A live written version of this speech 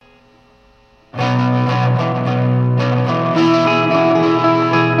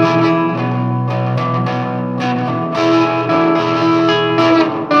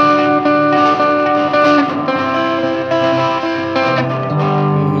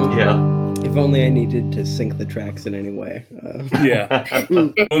If only I needed to sync the tracks in any way. Yeah.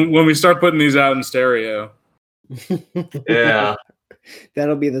 when we start putting these out in stereo. Yeah.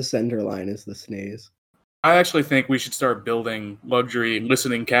 That'll be the center line is the sneeze. I actually think we should start building luxury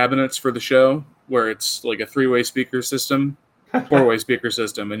listening cabinets for the show where it's like a 3-way speaker system, 4-way speaker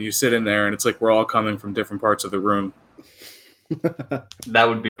system, and you sit in there and it's like we're all coming from different parts of the room. That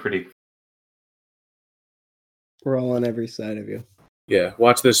would be pretty. We're all on every side of you. Yeah,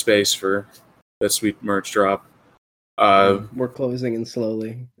 watch this space for that sweet merch drop. We're closing in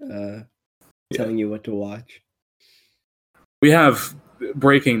slowly, telling you what to watch. We have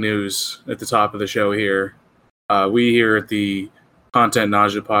breaking news at the top of the show here. We here at the Content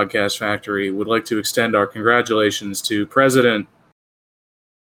Nausea Podcast Factory would like to extend our congratulations to President.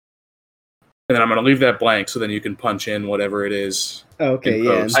 And then I'm going to leave that blank so then you can punch in whatever it is. Okay,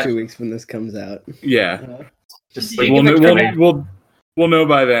 yeah, in 2 weeks when this comes out. Yeah. Just Like, we'll know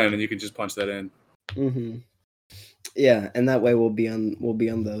by then, and you can just punch that in. Mm-hmm. Yeah, and that way we'll be on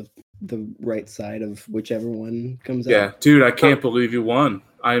the right side of whichever one comes out. Yeah, dude, I can't believe you won.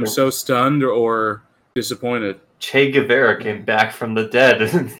 I am so stunned or disappointed. Che Guevara came back from the dead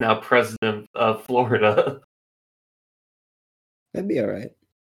and is now president of Florida. That'd be all right.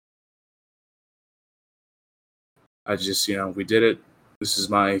 I just, we did it. This is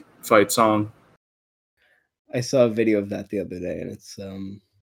my fight song. I saw a video of that the other day, and it's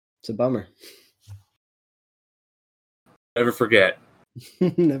a bummer. Never forget.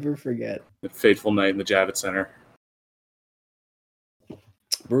 Never forget. The fateful night in the Javits Center.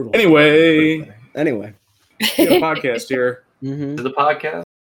 Brutal. Anyway. We have a podcast here. Mm-hmm. This is the podcast?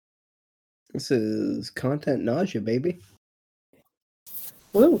 This is Content Nausea, baby.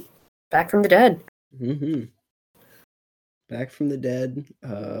 Woo. Back from the dead. Mm-hmm. Back from the dead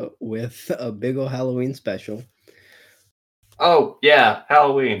with a big ol' Halloween special. Oh, yeah,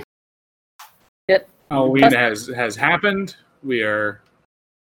 Halloween. Yep. Halloween has happened. We are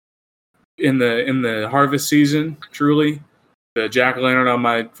in the harvest season, truly. The jack-o'-lantern on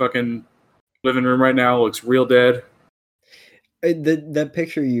my fucking living room right now looks real dead. That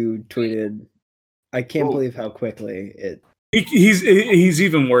picture you tweeted, I can't believe how quickly it... He's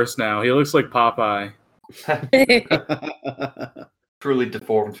even worse now. He looks like Popeye. Truly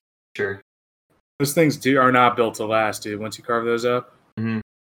deformed feature. Those things are not built to last, dude, once you carve those up. Mm-hmm.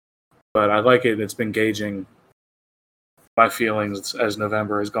 But I like it. It's been gauging my feelings as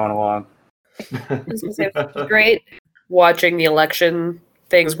November has gone along. It was great watching the election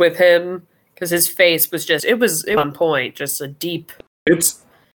things with him because his face was it was on point, just a deep,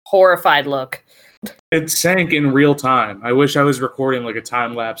 horrified look. It sank in real time. I wish I was recording like a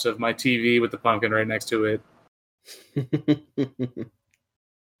time lapse of my TV with the pumpkin right next to it.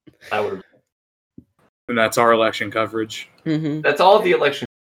 That would. And that's our election coverage. Mm-hmm. That's all of the election.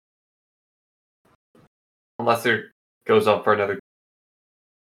 Unless there goes on for another.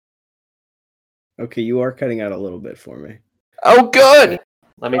 Okay, you are cutting out a little bit for me. Oh, good!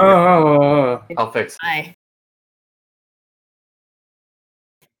 Let me. Oh. I'll fix it. Hi.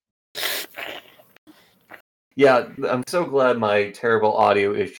 Yeah, I'm so glad my terrible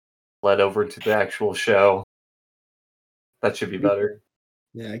audio issue led over to the actual show. That should be better.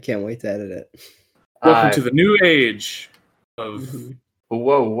 Yeah, I can't wait to edit it. Welcome to the new age of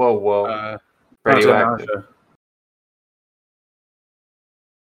Whoa. radioactive.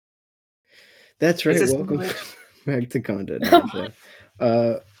 That's right. Welcome back to Content Nausea.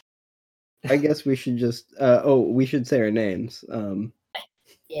 I guess we should just we should say our names.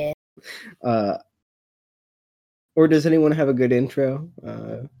 Yeah. Or does anyone have a good intro?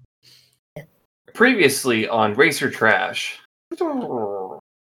 Previously on Racer Trash. Or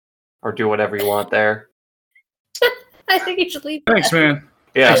do whatever you want there. I think you should leave. Thanks, man.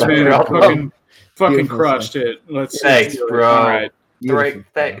 Yeah, Thanks, man. Fucking Beautiful crushed stuff. it. Thanks, bro. All right.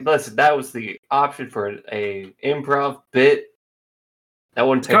 Listen, that was the option for a improv bit. That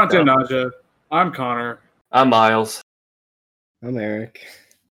wouldn't take Content Nausea. I'm Connor. I'm Miles. I'm Eric.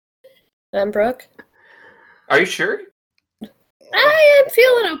 I'm Brooke. Are you sure? I am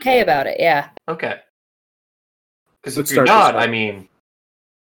feeling okay about it, yeah. Okay. Because Let's if you're start not, this I mean...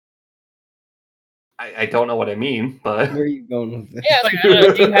 I don't know what I mean, but... Where are you going with this? Yeah, like, I don't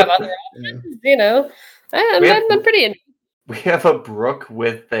know, do you have other options? You know? I'm pretty in. We have a Brooke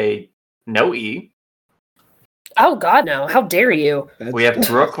with a no E. Oh, God, no. How dare you? We have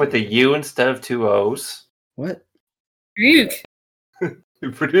Brooke with a U instead of 2 O's. What? Eek.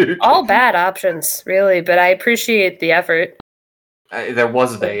 All bad options, really, but I appreciate the effort. There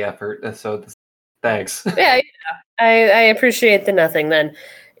was a effort, so thanks. Yeah, I appreciate the nothing then.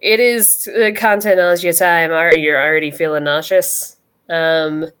 It is Content Nausea time. You're already feeling nauseous.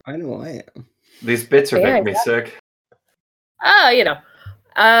 I know I am. These bits are making me sick. But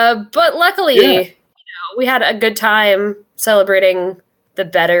luckily, we had a good time celebrating the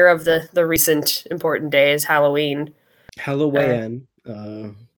better of the recent important days, Halloween. Halloween.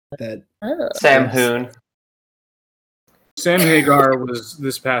 Sam Hoon. Sam Hagar was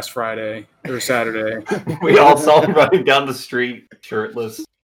this past Friday or Saturday. We all saw him running down the street shirtless,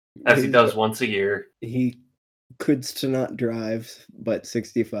 as he does once a year. He could not drive, but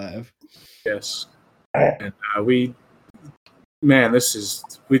 65. Yes. And we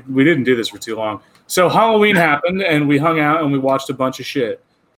didn't do this for too long. So Halloween happened, and we hung out and we watched a bunch of shit.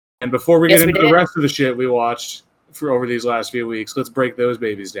 And before we get into the rest of the shit we watched for over these last few weeks, let's break those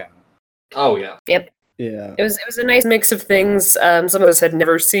babies down. Oh yeah. Yep. Yeah. It was a nice mix of things. Some of us had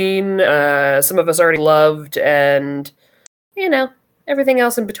never seen, some of us already loved, and everything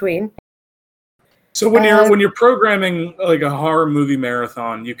else in between. So when you're programming like a horror movie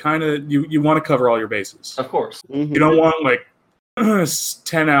marathon, you kind of you want to cover all your bases. Of course. Mm-hmm. You don't want like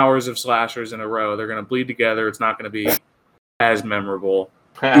 10 hours of slashers in a row. They're going to bleed together. It's not going to be as memorable.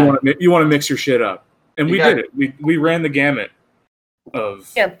 You want to mix your shit up. And we did it. We ran the gamut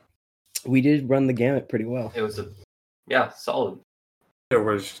of... Yeah. We did run the gamut pretty well. It was solid. There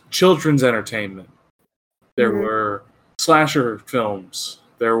was children's entertainment. There were slasher films.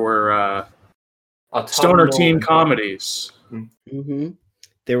 There were stoner teen comedies. Mm-hmm.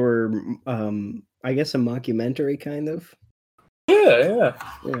 There were, I guess, a mockumentary kind of. Yeah.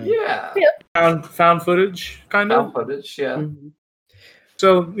 Found footage, kind of. Found footage, yeah. Mm-hmm.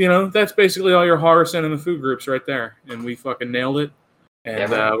 So, that's basically all your horror cinema food groups right there. And we fucking nailed it.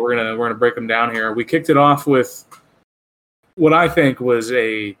 And we're gonna break them down here. We kicked it off with what I think was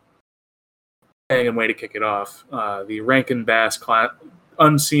a banging way to kick it off. The Rankin Bass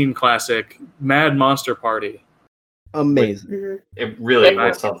unseen classic, Mad Monster Party. Amazing. It really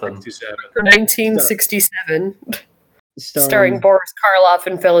was something. From 1967. Starring Boris Karloff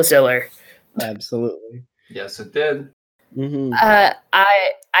and Phyllis Diller. Absolutely. Yes, it did. Mm-hmm.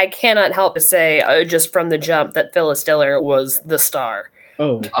 I cannot help but say, just from the jump, that Phyllis Diller was the star.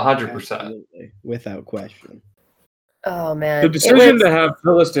 Oh, 100%. Without question. Oh, man. The decision to have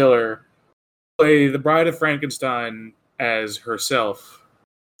Phyllis Diller play the Bride of Frankenstein as herself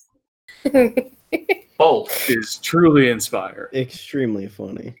Both is truly inspiring. Extremely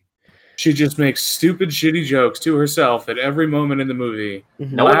funny. She just makes stupid, shitty jokes to herself at every moment in the movie.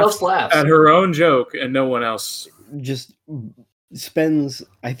 No one else laughs at her own joke, and no one else just spends,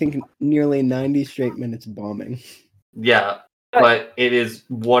 I think, nearly 90 straight minutes bombing. Yeah, but it is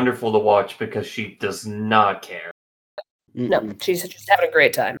wonderful to watch because she does not care. No, she's just having a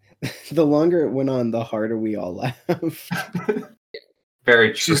great time. The longer it went on, the harder we all laughed. Very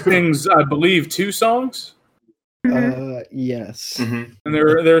true. She sings, I believe, 2 songs. Yes. Mm-hmm. And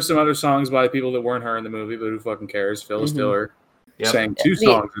there are some other songs by people that weren't her in the movie, but who fucking cares? Phyllis Diller sang 2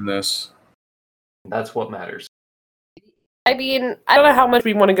 songs in this. That's what matters. I mean, I don't know how much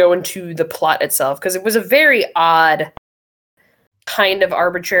we want to go into the plot itself, because it was a very odd, kind of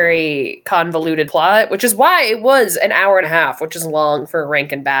arbitrary, convoluted plot, which is why it was an hour and a half, which is long for a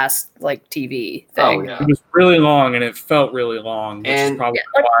Rankin Bass TV thing. Oh, yeah. It was really long, and it felt really long, which is probably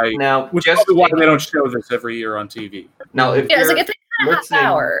why they don't show this every year on TV. Now, if it's like a half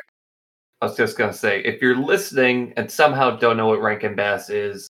hour. I was just gonna say, if you're listening and somehow don't know what Rankin Bass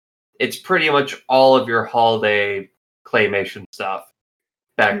is, it's pretty much all of your holiday claymation stuff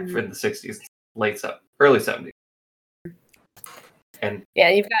back in the 60s, early 70s. And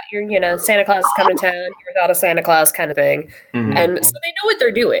you've got your, Santa Claus is coming to town, you're without a Santa Claus kind of thing. Mm-hmm. And so they know what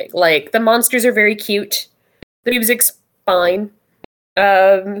they're doing. Like, the monsters are very cute. The music's fine.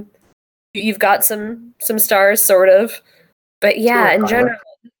 You've got some stars, sort of. But yeah, in general,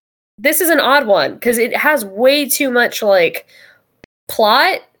 this is an odd one, because it has way too much,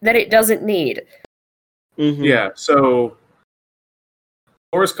 plot that it doesn't need. Mm-hmm. Yeah, so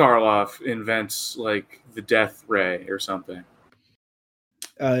Boris Karloff invents, the death ray or something.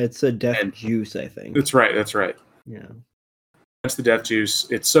 It's a death juice, I think. That's right. Yeah. That's the death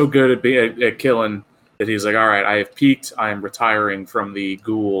juice. It's so good at killing that he's like, all right, I have peaked. I am retiring from the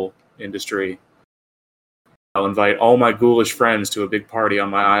ghoul industry. I'll invite all my ghoulish friends to a big party on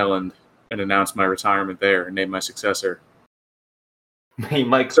my island and announce my retirement there and name my successor. He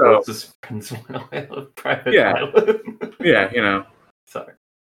might close his friends on a private island. Yeah, Sorry.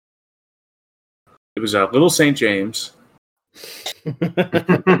 It was Little St. James.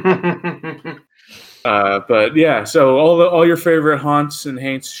 But yeah, so all your favorite haunts and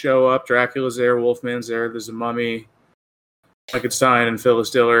haints show up. Dracula's there, Wolfman's there. There's a mummy, Frankenstein and Phyllis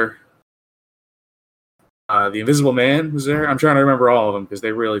Diller. The Invisible Man was there. I'm trying to remember all of them because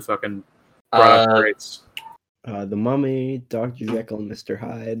they really fucking brought up the greats. The Mummy, Dr. Jekyll, and Mr.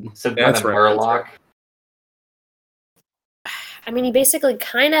 Hyde. Some kind of Murloc. I mean, you basically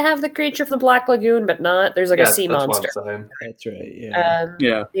kind of have the creature from the Black Lagoon, but not. There's like a sea monster. That's right.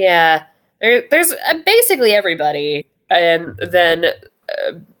 Yeah. Yeah. There's basically everybody, and then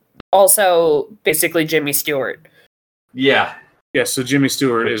also basically Jimmy Stewart. Yeah. Yeah. So Jimmy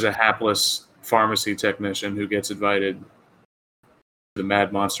Stewart is a hapless pharmacy technician who gets invited to the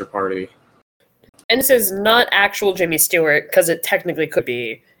Mad Monster Party. And this is not actual Jimmy Stewart, because it technically could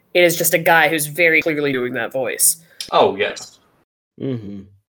be. It is just a guy who's very clearly doing that voice. Oh, yes. Mm-hmm.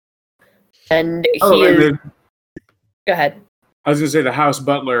 And he is... Go ahead. I was going to say the house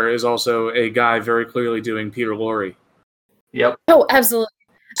butler is also a guy very clearly doing Peter Lorre. Yep. Oh, absolutely.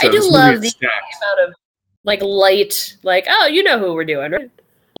 So I do love the amount of light, oh, you know who we're doing, right?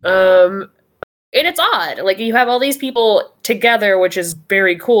 And it's odd. You have all these people together, which is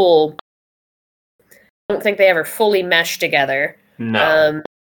very cool. I don't think they ever fully mesh together. No.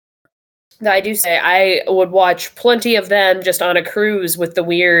 I do say I would watch plenty of them just on a cruise with the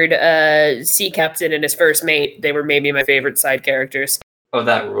weird sea captain and his first mate. They were maybe my favorite side characters. Oh,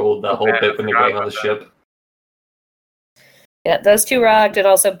 that ruled, the whole bit when they're going on the ship. Yeah, those two rocked, and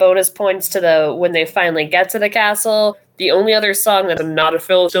also bonus points to when they finally get to the castle. The only other song that's not a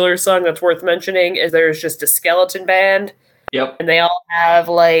Phil Stiller song that's worth mentioning is there's just a skeleton band. Yep. And they all have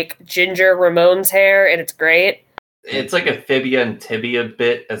Ginger Ramone's hair, and it's great. It's like a Fibia and Tibia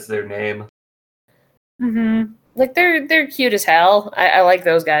bit as their name. Mm-hmm. They're cute as hell. I like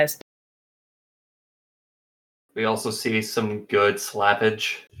those guys. We also see some good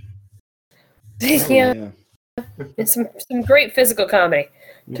slappage. Yeah. It's some great physical comedy.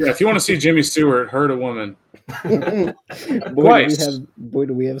 Yeah, if you want to see Jimmy Stewart hurt a woman, boy,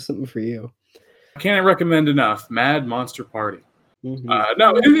 do we have something for you. I can't recommend enough. Mad Monster Party. Mm-hmm.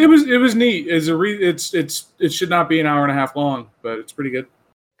 No, it was neat. It should not be an hour and a half long, but it's pretty good.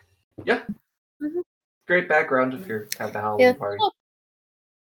 Yeah. Mm-hmm. Great background if you're at the Halloween party.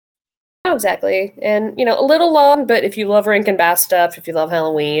 Oh, exactly. And, a little long, but if you love Rankin Bass stuff, if you love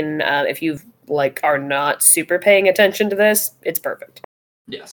Halloween, if you are not super paying attention to this, it's perfect.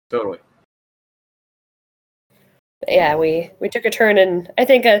 Yes. Totally. Yeah, we took a turn in, I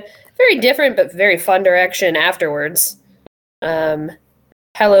think, a very different but very fun direction afterwards.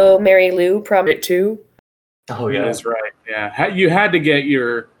 Hello, Mary Lou, Prom Night 2. Oh, yeah. That's right. Yeah. You had to get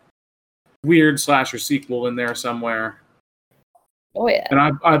your weird slasher sequel in there somewhere. Oh, yeah.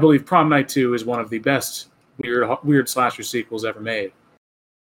 And I believe Prom Night 2 is one of the best weird slasher sequels ever made.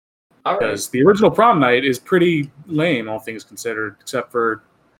 All right. Because the original Prom Night is pretty lame, all things considered, except for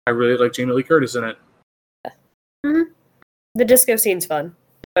I really like Jamie Lee Curtis in it. Mm-hmm. The disco scene's fun.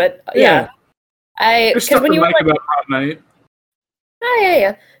 But, yeah. There's stuff when you like about Prom Night. Oh,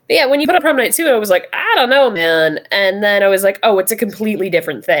 yeah. But yeah, when you put up Prom Night 2, I was like, I don't know, man. And then I was like, oh, it's a completely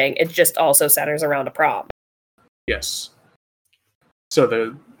different thing. It just also centers around a prom. Yes. So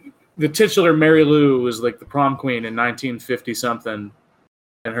the titular Mary Lou was the prom queen in 1950-something,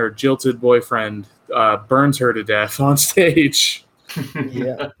 and her jilted boyfriend burns her to death on stage.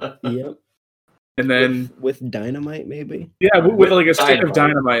 Yeah. Yep. And then... With dynamite, maybe? Yeah, with a stick of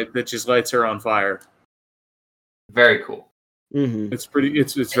dynamite that just lights her on fire. Very cool. Mm-hmm.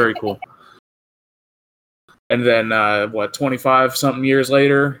 It's very cool. And then 25-something years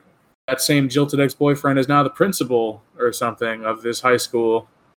later, that same jilted ex-boyfriend is now the principal or something of this high school.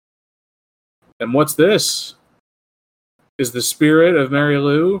 And what's this? Is the spirit of Mary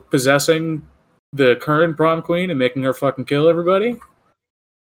Lou possessing the current prom queen and making her fucking kill everybody?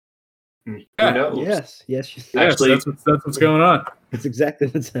 Who knows? Yes. Actually, that's what's going on. That's exactly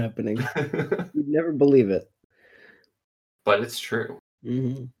what's happening. You'd never believe it. But it's true.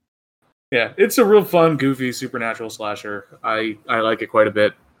 Mm-hmm. Yeah, it's a real fun, goofy, supernatural slasher. I like it quite a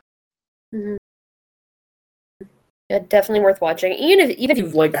bit. Mm-hmm. Yeah, definitely worth watching. Even if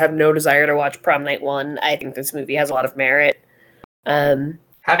you have no desire to watch Prom Night 1, I think this movie has a lot of merit. Have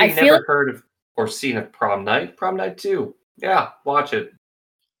you never heard of or seen of Prom Night? Prom Night 2. Yeah, watch it.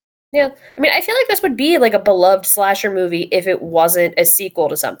 Yeah, I mean, I feel like this would be a beloved slasher movie if it wasn't a sequel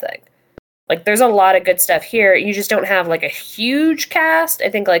to something. There's a lot of good stuff here. You just don't have a huge cast. I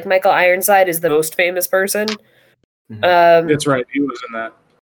think Michael Ironside is the most famous person. Mm-hmm. That's right. He was in that.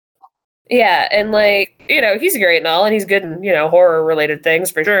 Yeah, and he's great and all, and he's good in horror related things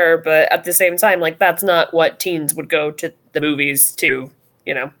for sure. But at the same time, that's not what teens would go to the movies to,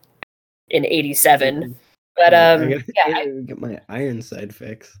 in '87. But I gotta get my Ironside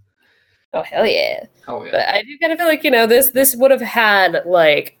fix. Oh hell yeah! Oh yeah! But I do kind of feel this would have had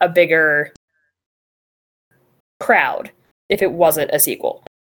a bigger crowd if it wasn't a sequel.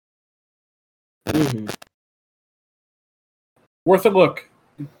 Mm-hmm. Worth a look.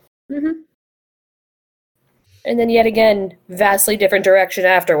 Mm-hmm. And then yet again, vastly different direction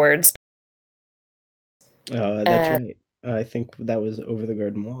afterwards. That's right. I think that was Over the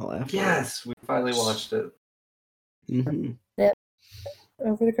Garden Wall after. Yes, we finally watched it. Mm-hmm. Yep.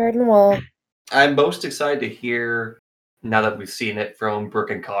 Over the Garden Wall. I'm most excited to hear, now that we've seen it, from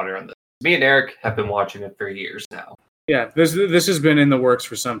Brooke and Connor on this. Me and Eric have been watching it for years now. Yeah, this has been in the works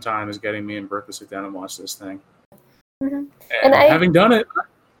for some time, is getting me and Brooke to sit down and watch this thing. Mm-hmm. And having done it,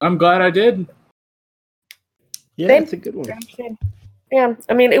 I'm glad I did. Yeah, it's a good one. Yeah,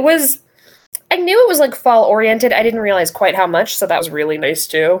 I mean, I knew it was like fall oriented. I didn't realize quite how much, so that was really nice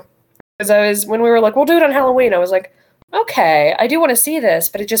too. Because when we were like, we'll do it on Halloween, I was like, okay, I do want to see this,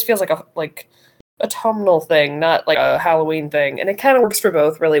 but it just feels like a autumnal thing, not like a Halloween thing, and it kind of works for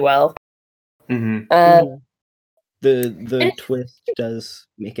both really well. Mm-hmm. The twist does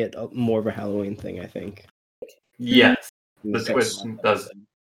make it more of a Halloween thing, I think. Yes, the twist does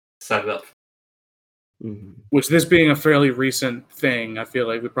set it up. Mm-hmm. Which, this being a fairly recent thing, I feel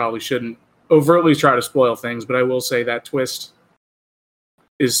like we probably shouldn't overtly try to spoil things, but I will say that twist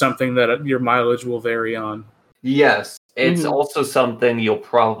is something that your mileage will vary on. Yes, it's also something you'll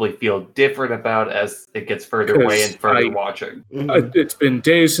probably feel different about as it gets further away and further watching. It's been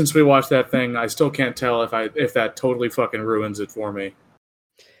days since we watched that thing. I still can't tell if that totally fucking ruins it for me.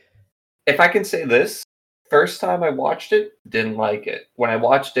 If I can say this, first time I watched it, didn't like it. When I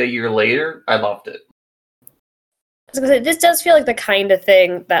watched it a year later, I loved it. I was gonna say, this does feel like the kind of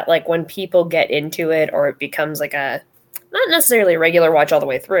thing that, like, when people get into it, or it becomes like a, not necessarily a regular watch all the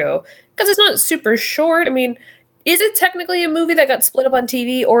way through, because it's not super short. I mean, is it technically a movie that got split up on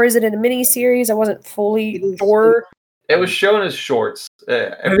TV, or is it in a mini-series? I wasn't fully sure. It was shown as shorts.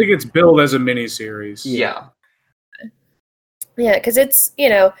 I think it's billed as a mini-series. Yeah. Yeah, because it's,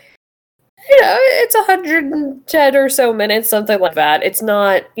 it's 110 or so minutes, something like that. It's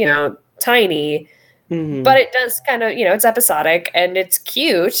not, tiny. Mm-hmm. But it does kind of, it's episodic and it's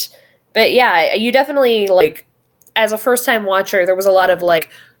cute. But yeah, you definitely, like, as a first-time watcher, there was a lot of, like,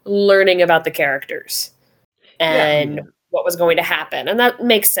 learning about the characters and what was going to happen. And that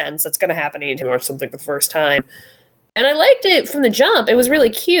makes sense. That's going to happen anytime you watch something for the first time. And I liked it from the jump. It was really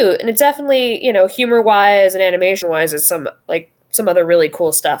cute. And it's definitely, humor-wise and animation-wise is some other really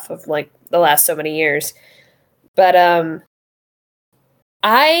cool stuff of, like, the last so many years. But,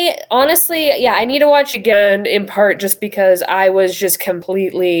 I honestly, I need to watch again, in part just because I was just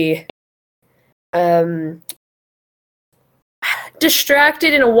completely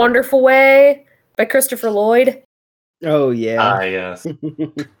distracted in a wonderful way by Christopher Lloyd. Oh, yeah. Yes.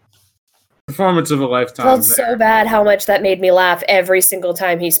 Performance of a lifetime. It felt so bad how much that made me laugh every single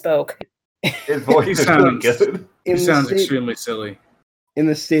time he spoke. His voice is really good. He sounds extremely silly. In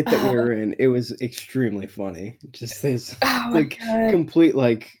the state that we were in, it was extremely funny. Just this complete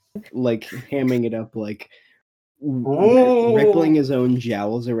like hamming it up, like rippling his own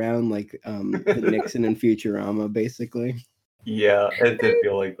jowls around like the Nixon in Futurama, basically. Yeah, it did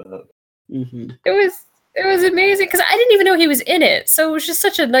feel like that. Mm-hmm. It was amazing because I didn't even know he was in it, so it was just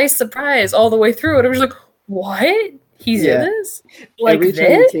such a nice surprise all the way through. And I was like, "What? He's in this? Like every this?"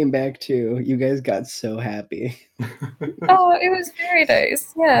 time he came back too, you guys got so happy. Oh, it was very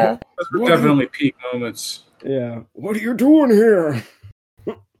nice. Yeah, those were definitely peak moments. Yeah. What are you doing here?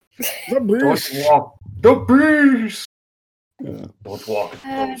 The beast. Don't walk. The beast. Yeah. Don't walk.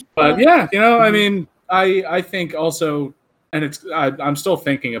 But yeah, I mean, I think also, and I'm still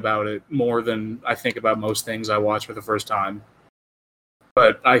thinking about it more than I think about most things I watch for the first time.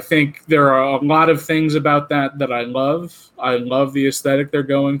 But I think there are a lot of things about that I love. I love the aesthetic they're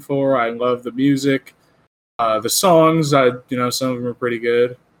going for. I love the music, the songs. Some of them are pretty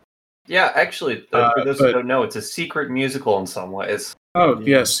good. Yeah, actually, for those who don't know, it's a secret musical in some ways. Oh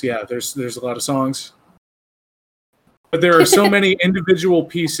yes, yeah. There's a lot of songs, but there are so many individual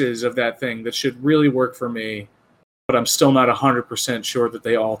pieces of that thing that should really work for me. But I'm still not 100% sure that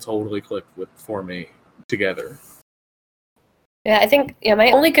they all totally click for me together. yeah. I think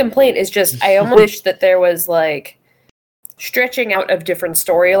my only complaint is just I almost wish that there was like stretching out of different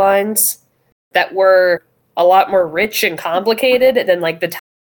storylines that were a lot more rich and complicated than like the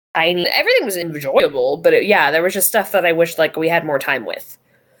tiny. Everything was enjoyable, but there was just stuff that I wish like we had more time with.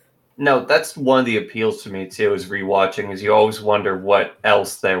 No, that's one of the appeals to me too. Is rewatching, is you always wonder what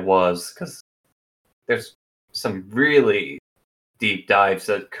else there was, because there's some really deep dives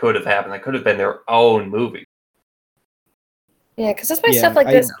that could have happened. That could have been their own movie. Yeah, because that's why stuff like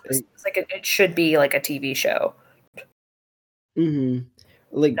this is like it should be like a TV show, Mm-hmm.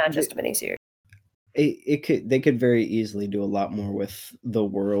 Like not just a miniseries. they could very easily do a lot more with the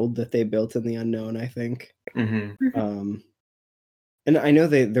world that they built in the unknown, I think. Mm-hmm. And I know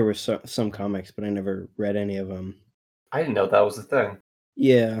there were some comics, but I never read any of them. I didn't know that was a thing.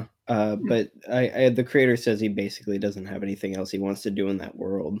 Yeah, but the creator says he basically doesn't have anything else he wants to do in that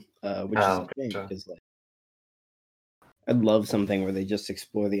world, which is a shame gotcha. because like I'd love something where they just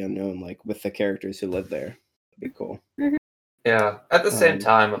explore the unknown, like with the characters who live there. That'd be cool. Yeah. At the same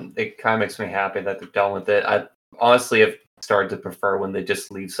time, it kind of makes me happy that they're done with it. I honestly have started to prefer when they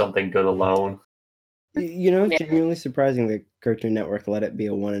just leave something good alone. You know, it's genuinely surprising that Cartoon Network let it be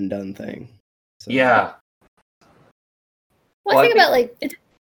a one and done thing. So, Yeah. Well, I think about like it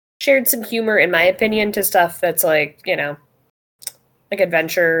shared some humor, in my opinion, to stuff that's like, you know, like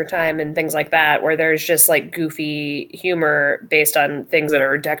Adventure Time and things like that, where there's just like goofy humor based on things that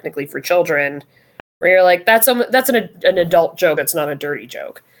are technically for children, where you're like, that's an adult joke, it's not a dirty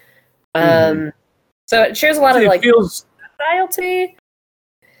joke. So it shares a lot of like style to me.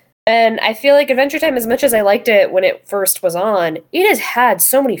 And I feel like Adventure Time, as much as I liked it when it first was on, it has had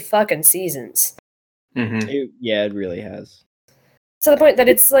so many fucking seasons. It really has. To the point that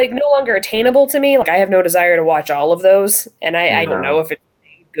it's like no longer attainable to me. Like I have no desire to watch all of those, and I don't know if it's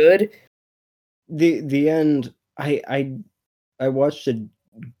good. The end, I watched a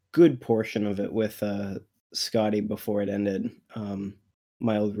good portion of it with Scotty before it ended.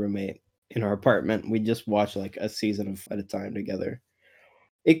 My old roommate in our apartment. We just watched like a season at a time together.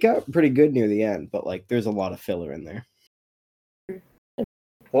 It got pretty good near the end, but like there's a lot of filler in there.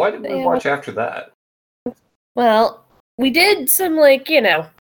 Why did we watch after that? Well, we did some like, you know,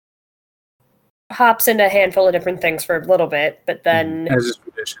 hops into a handful of different things for a little bit, but then as is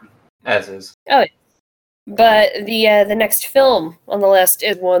tradition. As is. Oh, but the next film on the list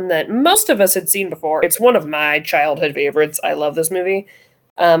is one that most of us had seen before. It's one of my childhood favorites. I love this movie.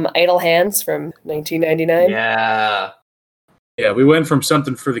 Idle Hands from 1999. Yeah, we went from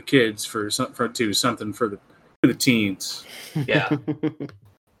something for the kids to something for the teens. Yeah.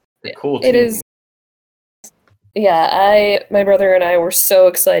 Cool. It is. Yeah, my brother and I were so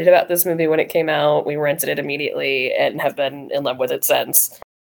excited about this movie when it came out. We rented it immediately and have been in love with it since.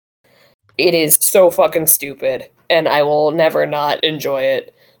 It is so fucking stupid, and I will never not enjoy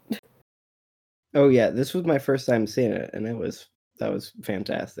it. Oh yeah, this was my first time seeing it, and that was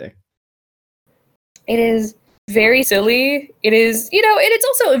fantastic. It is very silly. It is, you know, and it's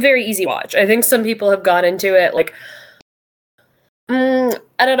also a very easy watch. I think some people have gone into it like, I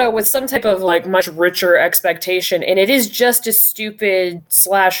don't know, with some type of like much richer expectation, and it is just a stupid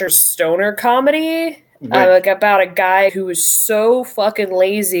slasher stoner comedy, like about a guy who is so fucking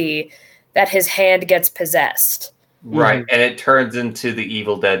lazy that his hand gets possessed. Right, and it turns into the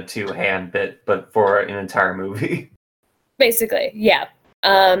Evil Dead 2 hand bit, but for an entire movie. Basically, yeah.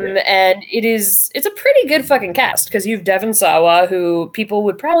 And it's a pretty good fucking cast, because you have Devon Sawa, who people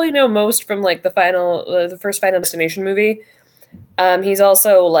would probably know most from like the first Final Destination movie. He's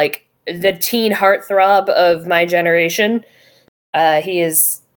also like the teen heartthrob of my generation. He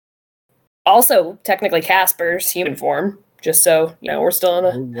is also technically Casper's human form, just so you know, we're still on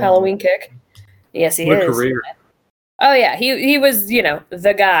a Halloween kick. Yes, he is. Career. Oh yeah, he was, you know,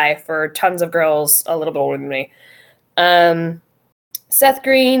 the guy for tons of girls a little bit older than me. Seth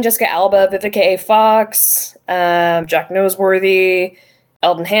Green, Jessica Alba, Vivica A. Fox, Jack Noseworthy,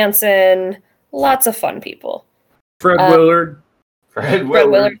 Eldon Hansen, lots of fun people. Fred Willard. Fred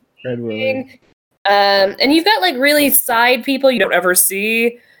Willard. And you've got like really side people you don't ever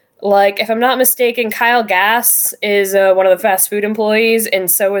see. Like, if I'm not mistaken, Kyle Gass is one of the fast food employees, and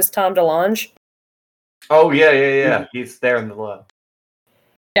so is Tom DeLonge. Oh, yeah. He's there in the lab.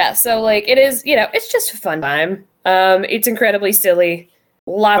 Yeah, so, like, it is, you know, it's just a fun time. It's incredibly silly.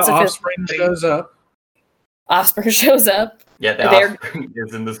 Lots of Offspring shows up. Offspring shows up. Yeah, the Offspring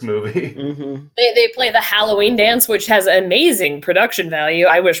is in this movie. They play the Halloween dance, which has amazing production value.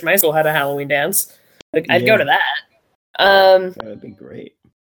 I wish my school had a Halloween dance. I'd go to that. That would be great.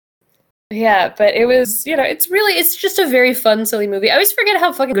 Yeah, but it was, you know, it's just a very fun, silly movie. I always forget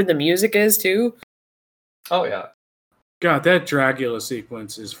how fucking good the music is, too. Oh, yeah. God, that Dracula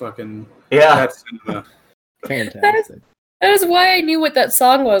sequence is fucking... Yeah. Fantastic. That is why I knew what that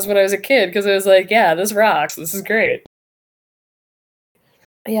song was when I was a kid, because I was like, yeah, this rocks. This is great.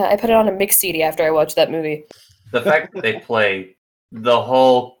 Yeah, I put it on a mix CD after I watched that movie. The fact that they play the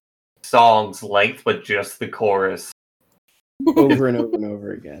whole song's length, but just the chorus. Over and over and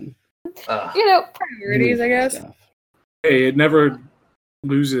over again. You know, priorities, I guess. Stuff. Hey, it never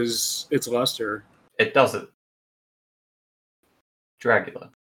loses its luster. It doesn't. Dracula.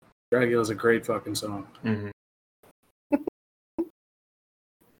 Dracula's a great fucking song.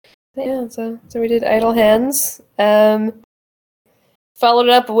 Yeah, so we did Idle Hands. Followed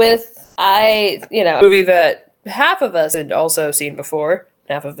up with a movie that half of us had also seen before,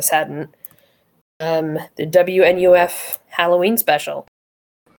 half of us hadn't. The WNUF Halloween special.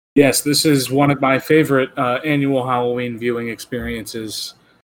 Yes, this is one of my favorite annual Halloween viewing experiences.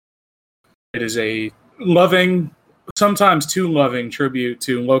 It is a loving, sometimes too loving, tribute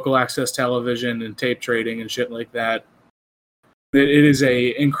to local access television and tape trading and shit like that. It is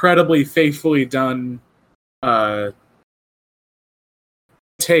a incredibly faithfully done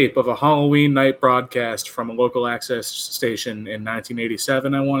tape of a Halloween night broadcast from a local access station in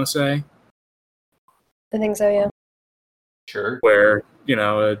 1987, I want to say. I think so, yeah. Sure. Where,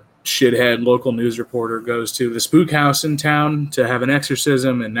 a shithead local news reporter goes to the spook house in town to have an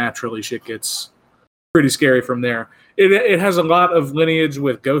exorcism, and naturally shit gets pretty scary from there. It has a lot of lineage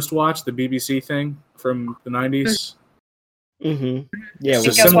with Ghostwatch, the BBC thing from the 90s. Mm-hmm. Yeah, Which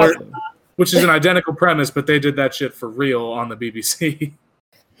is similar, which is an identical premise, but they did that shit for real on the BBC.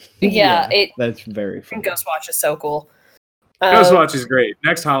 Yeah, that's very fun. Ghostwatch is so cool. Ghostwatch is great.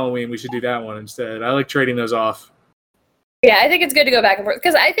 Next Halloween, we should do that one instead. I like trading those off. Yeah, I think it's good to go back and forth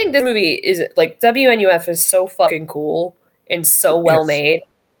because I think this movie is like WNUF is so fucking cool and so well made.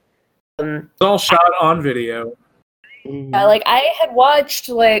 It's all shot on video. Like I had watched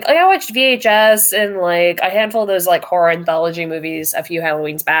I watched VHS and like a handful of those like horror anthology movies a few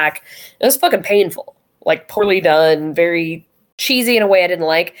Halloweens back. It was fucking painful, like poorly done, very cheesy in a way I didn't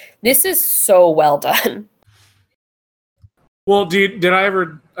like. This is so well done. Well, did I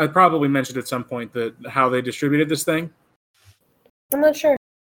ever? I probably mentioned at some point that how they distributed this thing. I'm not sure.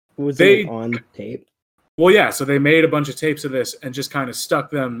 Was it on tape? Well, yeah. So they made a bunch of tapes of this and just kind of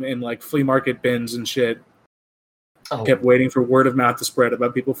stuck them in like flea market bins and shit. Oh. Kept waiting for word of mouth to spread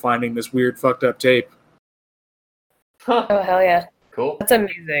about people finding this weird fucked up tape. Huh. Oh hell yeah! Cool. That's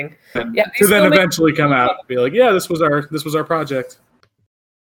amazing. And to then eventually come out and be like, yeah, this was our project.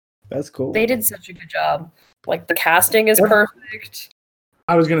 That's cool. They did such a good job. Like the casting is perfect.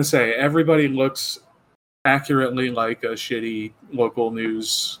 I was gonna say everybody looks accurately like a shitty local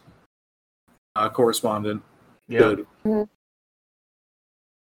news correspondent. Yeah. Good. Mm-hmm.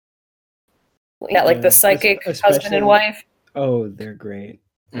 Yeah, like the psychic husband and wife. Oh, they're great.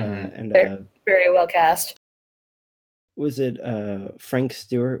 Mm-hmm. And they're very well cast. Was it Frank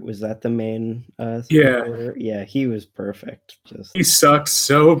Stewart? Was that the main reporter? Yeah, he was perfect. He sucked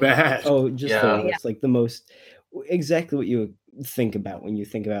so bad. Oh, like the most exactly what you would think about when you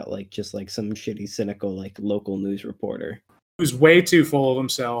think about like just like some shitty cynical like local news reporter. He was way too full of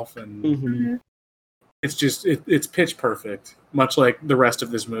himself, and mm-hmm. It's just it's pitch perfect, much like the rest of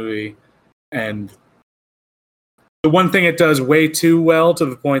this movie. And the one thing it does way too well, to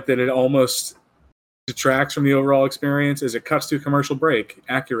the point that it almost detracts from the overall experience, is it cuts to a commercial break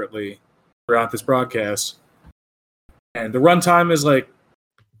accurately throughout this broadcast. And the runtime is like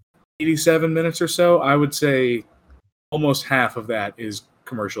 87 minutes or so. I would say almost half of that is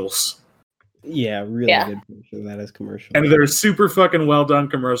commercials. Yeah, really good commercial. That is commercial. And they're super fucking well done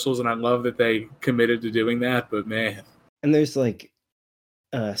commercials, and I love that they committed to doing that, but man. And there's like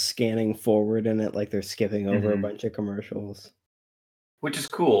scanning forward in it, like they're skipping over a bunch of commercials. Which is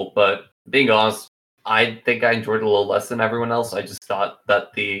cool, but being honest, I think I enjoyed it a little less than everyone else. I just thought that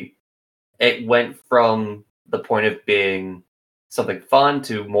it went from the point of being something fun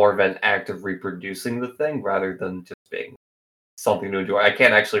to more of an act of reproducing the thing rather than just being something to enjoy. I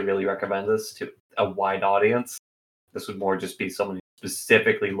can't actually really recommend this to a wide audience. This would more just be someone who's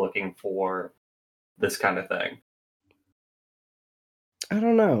specifically looking for this kind of thing. I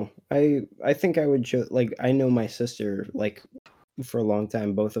don't know. I think I would show, like, I know my sister, like, for a long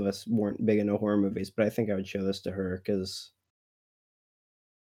time, both of us weren't big into horror movies, but I think I would show this to her because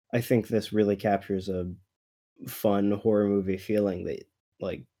I think this really captures a fun horror movie feeling that,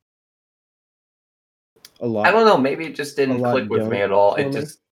 like, a lot. I don't know. Maybe it just didn't click with me at all. It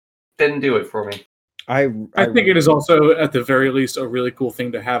just didn't do it for me. I think it is also, at the very least, a really cool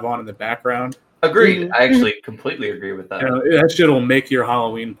thing to have on in the background. Agreed. I actually completely agree with that. That shit will make your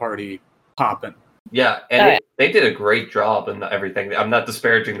Halloween party poppin'. Yeah, and they did a great job in everything. I'm not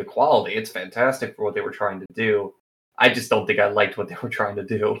disparaging the quality. It's fantastic for what they were trying to do. I just don't think I liked what they were trying to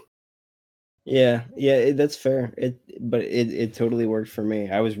do. Yeah, that's fair. But it totally worked for me.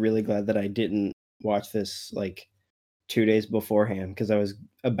 I was really glad that I didn't watch this like 2 days beforehand because I was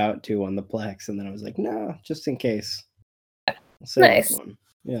about to on the Plex, and then I was like, no, just in case. Nice. One.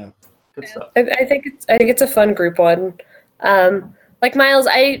 Yeah. Good stuff. I think it's a fun group one. Like Miles,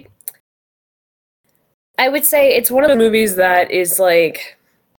 I would say it's one of the movies that is like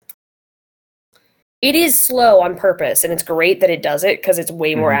it is slow on purpose, and it's great that it does it because it's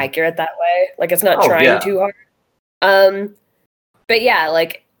way more accurate that way. Like it's not trying too hard. But yeah,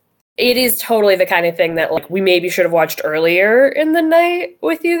 like it is totally the kind of thing that like we maybe should have watched earlier in the night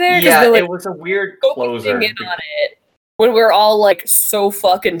with you there. Yeah, like, it was a weird closer. In on it when we're all like so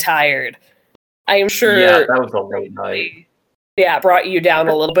fucking tired. I am sure. Yeah, that was a late night. Yeah, brought you down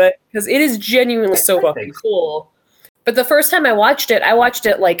a little bit because it is genuinely so fucking cool. But the first time I watched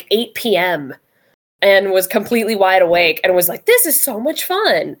it like 8 p.m. and was completely wide awake and was like, "This is so much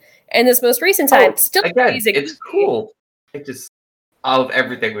fun." And this most recent time, still amazing. It's cool. It just out of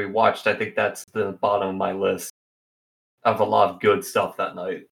everything we watched, I think that's the bottom of my list of a lot of good stuff that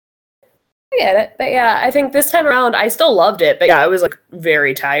night. I get it, but yeah, I think this time around I still loved it. But yeah, I was like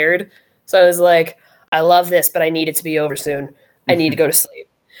very tired, so I was like, "I love this, but I need it to be over soon. I need to go to sleep."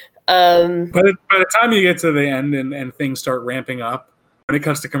 But by the time you get to the end and things start ramping up, when it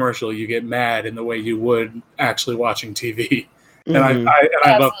comes to commercial, you get mad in the way you would actually watching TV. And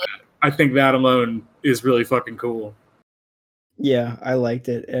I love that. I think that alone is really fucking cool. Yeah, I liked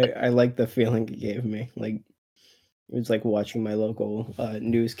it. I liked the feeling it gave me. Like it was like watching my local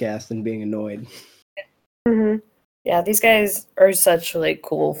newscast and being annoyed. Mm-hmm. Yeah, these guys are such like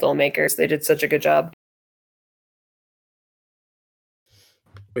cool filmmakers. They did such a good job.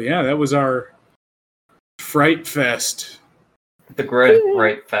 But yeah, that was our Fright Fest. The Great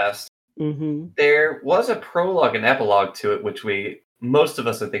Fright Fest. Mm-hmm. There was a prologue and epilogue to it, which most of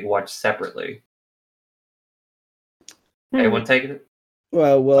us, I think, watched separately. Anyone taking it?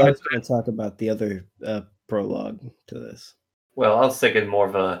 Well, I was going to talk about the other prologue to this. Well, I was thinking more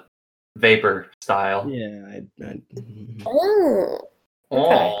of a Vapor style. Yeah. Oh.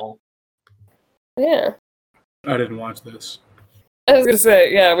 Okay. Yeah. I didn't watch this. I was gonna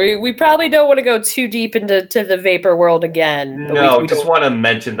say, yeah, we probably don't want to go too deep into the Vapor world again. No, we just want to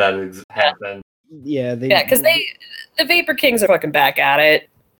mention that it happened. Yeah, because the Vapor Kings are fucking back at it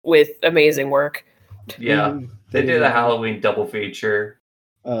with amazing work. Yeah, they did a Halloween double feature.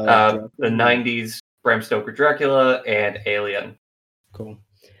 The 90s Bram Stoker Dracula and Alien. Cool.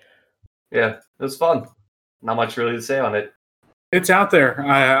 Yeah, it was fun. Not much really to say on it. It's out there.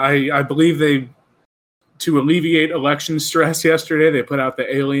 I believe to alleviate election stress yesterday, they put out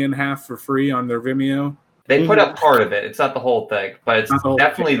the Alien half for free on their Vimeo. They put up part of it. It's not the whole thing, but it's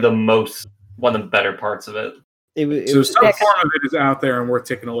definitely one of the better parts of it. Some part of it is out there and worth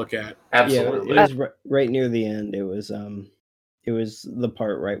taking a look at. Absolutely. Yeah, it was right near the end. It was the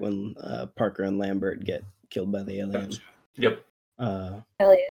part right when Parker and Lambert get killed by the alien. Yep.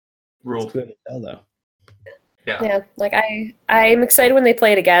 Elliot. Rule. It's good as hell, though. Yeah, like I'm excited when they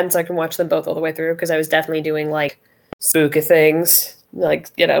play it again so I can watch them both all the way through because I was definitely doing like spooky things, like,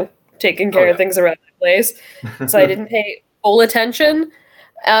 you know, taking care of things around the place. So I didn't pay full attention,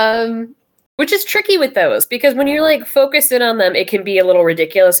 which is tricky with those because when you're like focused in on them, it can be a little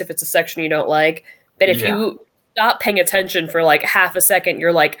ridiculous if it's a section you don't like. But if you stop paying attention for like half a second,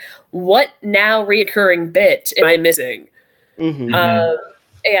 you're like, what now reoccurring bit am I missing?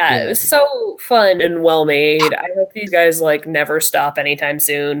 Yeah, it was so fun and well made. I hope these guys like never stop anytime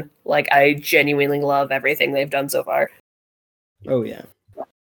soon. Like I genuinely love everything they've done so far. Oh yeah.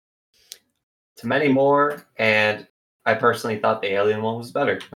 To many more, and I personally thought the Alien one was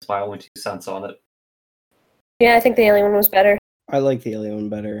better. That's my only 2 cents on it. Yeah, I think the Alien one was better. I like the Alien one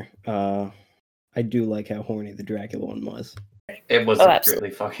better. I do like how horny the Dracula one was. It was really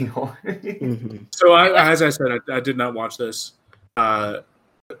fucking horny. So as I said, I did not watch this.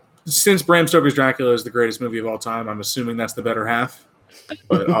 Since Bram Stoker's Dracula is the greatest movie of all time, I'm assuming that's the better half.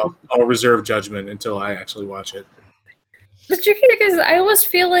 But I'll reserve judgment until I actually watch it. The tricky thing is, I almost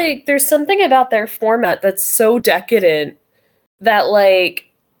feel like there's something about their format that's so decadent that, like,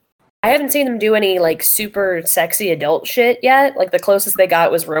 I haven't seen them do any, like, super sexy adult shit yet. Like, the closest they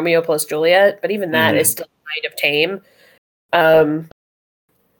got was Romeo plus Juliet, but even that is still kind of tame.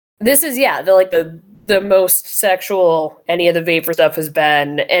 This is, the most sexual any of the Vapor stuff has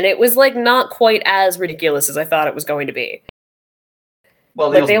been, and it was like not quite as ridiculous as I thought it was going to be. Well,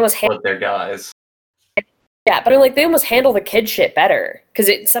 they almost split their guys. Yeah, but like they almost handle the kid shit better because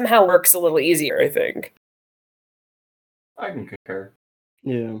it somehow works a little easier, I think. I can concur.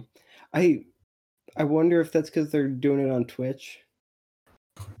 Yeah, I wonder if that's because they're doing it on Twitch.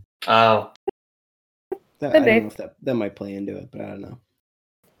 Oh, I don't know if that might play into it, but I don't know.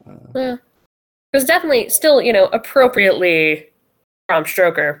 Yeah. It was definitely still, appropriately Bram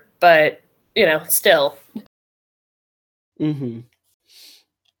Stoker, but, still.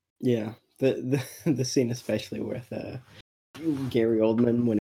 Yeah, the scene especially with Gary Oldman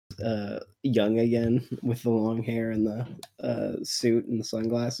when he's young again with the long hair and the suit and the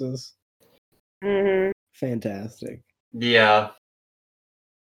sunglasses. Mhm. Fantastic. Yeah.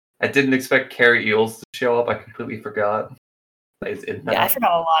 I didn't expect Carrie Eels to show up. I completely forgot. He's in that. Yeah, I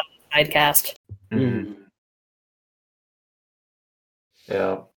forgot a lot of the side cast. Mhm.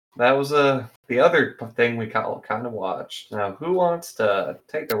 Yeah. That was the other thing we kind of watched. Now, who wants to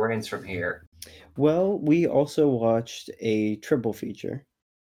take the reins from here? Well, we also watched a triple feature.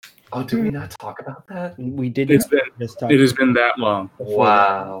 Oh, did we not talk about that? We did It's not been just talk it has been that long. before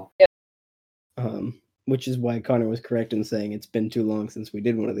that, Wow. which is why Connor was correct in saying it's been too long since we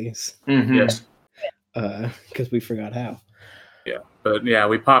did one of these, Mhm. Yes. because we forgot how. Yeah. But yeah,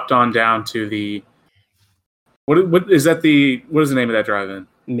 we popped on down to the what is that what is the name of that drive-in?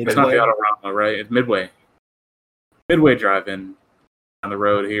 It's not the Midway. Autorama, right? It's Midway. Midway Drive-In on the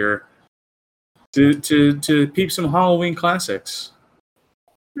road here to peep some Halloween classics.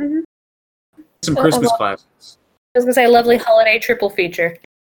 Mhm. Some I Christmas love- classics. I was gonna say lovely holiday triple feature.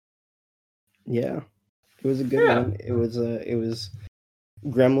 Yeah, it was a good Yeah. one. It was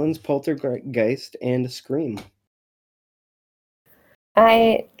Gremlins, Poltergeist, and Scream.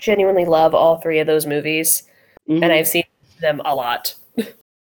 I genuinely love all three of those movies, Mhm. and I've seen them a lot.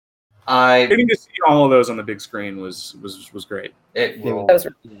 Getting to see all of those on the big screen was great. It Yeah. ruled. That was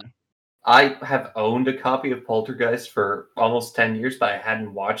Yeah. I have owned a copy of Poltergeist for almost 10 years, but I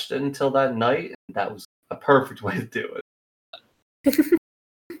hadn't watched it until that night. And that was a perfect way to do it.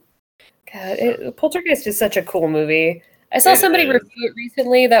 God, Poltergeist is such a cool movie. I saw It somebody is. review it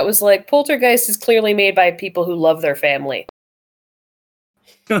recently that was like, Poltergeist is clearly made by people who love their family.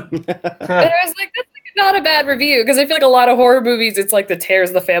 And I was like, that's like not a bad review, because I feel like a lot of horror movies, it's like the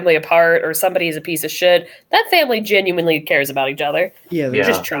tears the family apart or somebody's a piece of shit. That family genuinely cares about each other. Yeah, they're Yeah.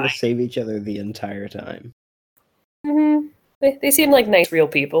 just trying to save each other the entire time. Mm-hmm. They seem like nice, real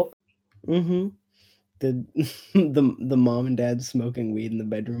people. Mm-hmm. The mom and dad smoking weed in the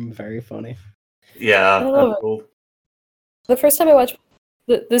bedroom, very funny. Yeah, I love that's it. cool. The first time I watched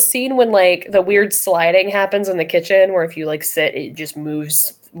the scene when like the weird sliding happens in the kitchen, where if you like sit, it just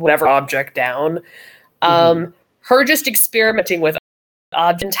moves whatever object down. Her just experimenting with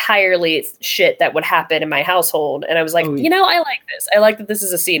entirely shit that would happen in my household, and I was like, Oh, you know, I like this. I like that this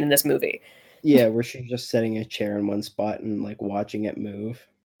is a scene in this movie. Yeah, where she's just setting a chair in one spot and like watching it move,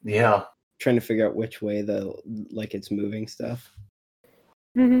 Yeah. trying to figure out which way it's moving stuff.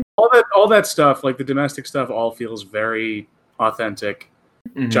 All that stuff, like the domestic stuff, all feels very authentic,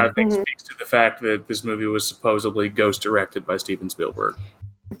 which I think Mhm. speaks to the fact that this movie was supposedly ghost directed by Steven Spielberg.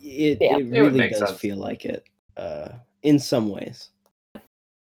 It Yeah. it It would really make does sense. feel like it, in some ways.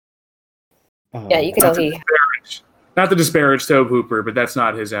 Yeah, you can tell he Not to disparage Tobe Hooper, but that's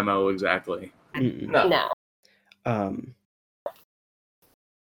not his MO exactly. Mm-mm. No. no.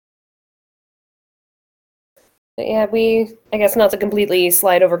 But yeah, I guess not to completely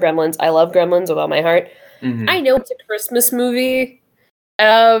slide over Gremlins. I love Gremlins with all my heart. Mhm. I know it's a Christmas movie,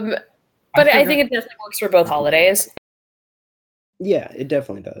 but I think it definitely works for both holidays. Yeah, it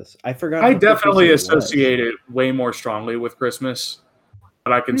definitely does. I forgot. I how definitely Christmas it was. associate it way more strongly with Christmas,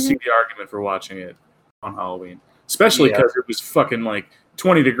 but I can see the argument for watching it on Halloween, especially Yeah. because it was fucking like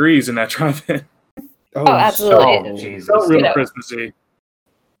 20 degrees in that drive-in. Oh, absolutely. Oh, so- Jesus. Felt real You know. Christmassy.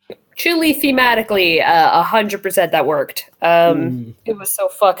 Truly thematically, 100% that worked. Mhm. It was so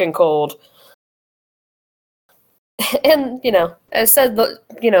fucking cold. And, you know, as said,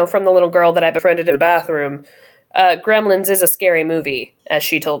 from the little girl that I befriended in the bathroom, Gremlins is a scary movie, as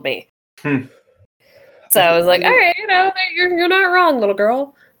she told me. Hmm. So I was like, all right, you're not wrong, little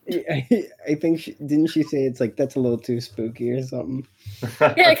girl. I think didn't she say it's like that's a little too spooky or something?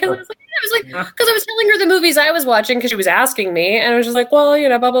 Yeah, because I was telling her the movies I was watching because she was asking me, and I was just like, well,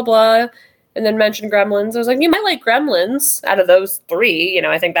 blah blah blah, and then mentioned Gremlins. I was like, you might like Gremlins out of those three.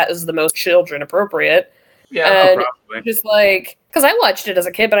 I think that is the most children appropriate. Yeah. And probably. just like, because I watched it as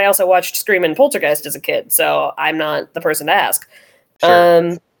a kid, but I also watched Scream and Poltergeist as a kid, so I'm not the person to ask.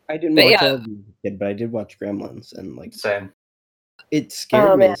 Sure. I didn't But watch yeah. all of them as a kid, but I did watch Gremlins, and like Same. it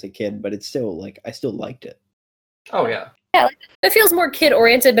scared me man. as a kid, but it's still like I still liked it. Oh, yeah. It feels more kid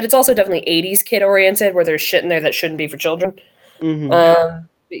oriented, but it's also definitely 80s kid oriented, where there's shit in there that shouldn't be for children. Mhm. That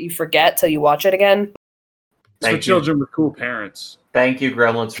you forget till you watch it again. It's for Thank you. children with cool parents. Thank you,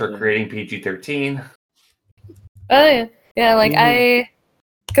 Gremlins, for Yeah. creating PG-13. Oh yeah, like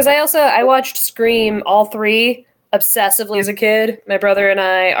because I watched Scream all three obsessively as a kid. My brother and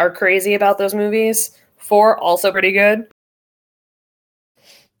I are crazy about those movies. 4 also pretty good.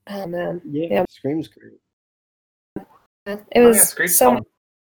 Oh man, Yeah, Scream's great. it was Scream's so. fun.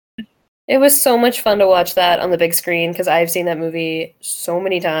 It was so much fun to watch that on the big screen because I've seen that movie so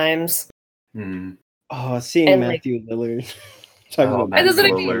many times. Hmm. Oh, seeing And, like- Matthew Lillard. Talking Oh, about Matthew doesn't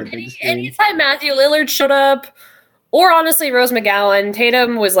Lillard. on the big screen. anytime Matthew Lillard showed up, or honestly Rose McGowan,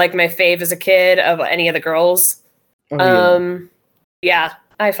 Tatum was like my fave as a kid of any of the girls. Oh, Yeah,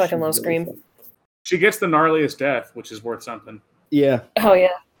 I fucking She's love really Scream. fun. She gets the gnarliest death, which is worth something. Yeah. Oh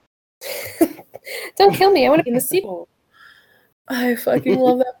yeah. Don't kill me. I want to be in the sequel. I fucking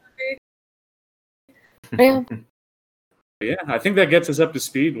love that movie. Yeah. Yeah, I think that gets us up to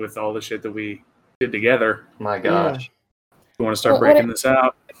speed with all the shit that we did together. My gosh. We want to start What breaking this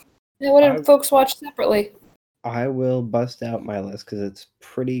out. What did I- folks watch separately? I will bust out my list because it's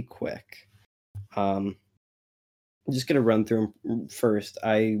pretty quick. I'm just gonna run through them first.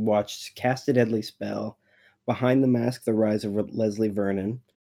 I watched Cast a Deadly Spell, Behind the Mask: The Rise of Leslie Vernon.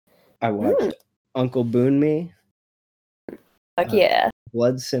 I watched Uncle Boon Me, Fuck yeah.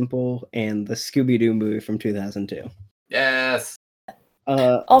 Blood Simple, and the Scooby Doo movie from 2002. Yes.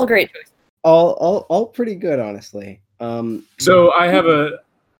 All great choices. All pretty good, honestly. So I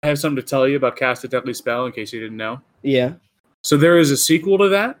have something to tell you about Cast a Deadly Spell in case you didn't know. Yeah. So there is a sequel to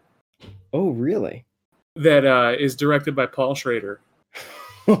that Oh, really? that is directed by Paul Schrader,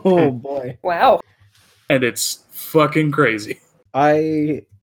 Oh boy. Wow. and it's fucking crazy. I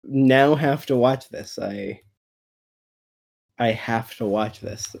now have to watch this. I have to watch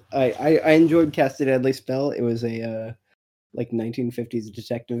this. I enjoyed Cast a Deadly Spell. It was a like 1950s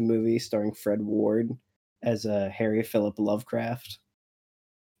detective movie starring Fred Ward as Harry Philip Lovecraft.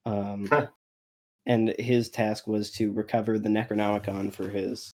 And his task was to recover the Necronomicon for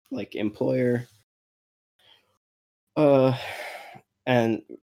his like employer. And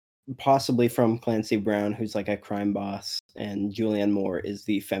possibly from Clancy Brown, who's like a crime boss, and Julianne Moore is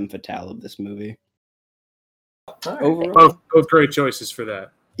the femme fatale of this movie. All right. Overall, Both great choices for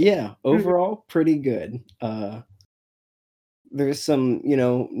that. yeah, overall pretty good. There's some,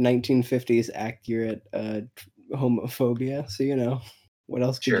 1950s accurate homophobia, so what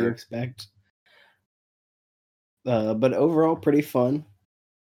else could you Sure. expect? But overall pretty fun.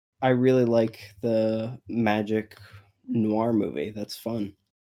 I really like the magic noir movie. That's fun.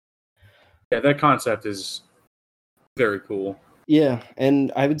 Yeah, that concept is very cool. Yeah,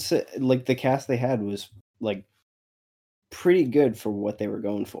 and I would say like the cast they had was like pretty good for what they were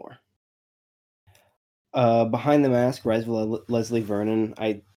going for. Behind the Mask, Rise of Leslie Vernon.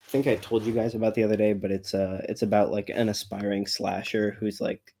 I think I told you guys about the other day, but it's about like an aspiring slasher who's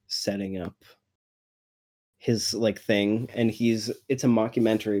like setting up his like thing, and it's a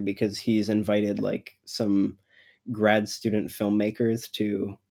mockumentary because he's invited like some grad student filmmakers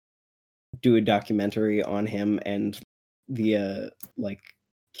to do a documentary on him and the like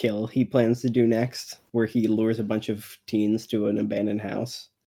kill he plans to do next, where he lures a bunch of teens to an abandoned house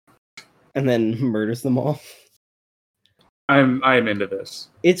and then murders them all. I'm into this.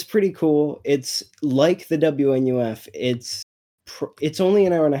 It's pretty cool. It's like the WNUF. It's only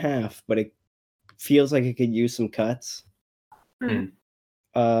an hour and a half, but it feels like it could use some cuts. Hmm.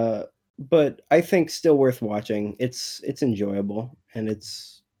 But I think still worth watching. It's enjoyable, and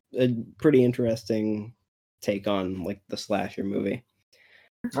it's a pretty interesting take on like the slasher movie.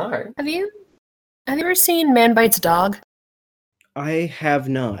 All right. Have you ever seen Man Bites Dog? I have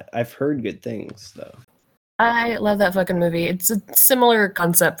not. I've heard good things though. I love that fucking movie. It's a similar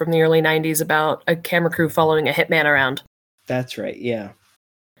concept from the early 90s about a camera crew following a hitman around. That's right. Yeah.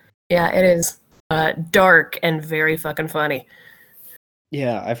 Yeah, it is dark and very fucking funny.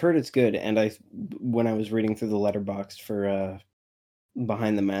 Yeah, I've heard it's good, and when I was reading through the letterbox for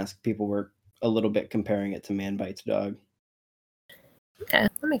Behind the Mask, people were a little bit comparing it to Man Bites Dog. Okay,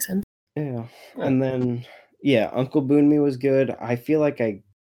 that makes sense. Yeah. And then Uncle Boon Me was good. I feel like I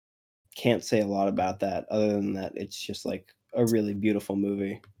can't say a lot about that other than that it's just like a really beautiful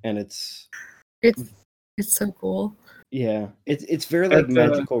movie, and it's so cool. yeah, it's very like That's,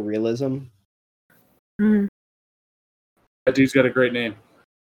 magical realism. Mm. That dude's got a great name.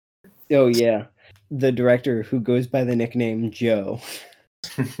 Oh yeah. The director, who goes by the nickname Joe.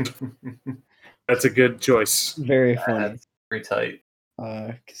 That's a good choice. Very funny. That's pretty tight.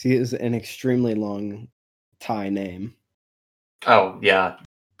 Because he is an extremely long Thai name. Oh yeah.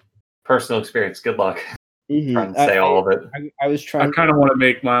 Personal experience. Good luck. Mhm. Trying to say all of it. I was I trying. kind of want to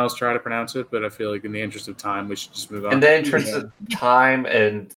make Miles try to pronounce it, but I feel like in the interest of time, we should just move on. In the interest Yeah. of time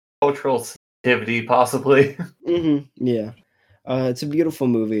and cultural sensitivity, possibly. Yeah. It's a beautiful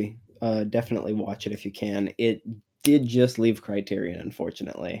movie. Definitely watch it if you can. It did just leave Criterion,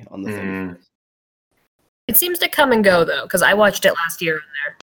 unfortunately, on the 31st. It seems to come and go though, because I watched it last year on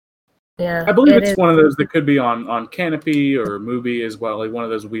there. Yeah, I believe it's is. one of those that could be on Canopy or Mubi as well, like one of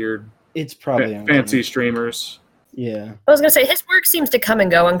those weird It's probably on fancy Canopy. streamers. Yeah. I was gonna say his work seems to come and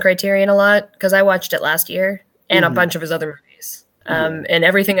go on Criterion a lot because I watched it last year and a bunch of his other movies. And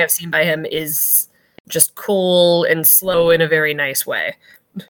everything I've seen by him is just cool and slow in a very nice way.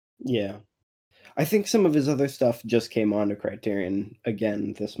 Yeah. I think some of his other stuff just came on to Criterion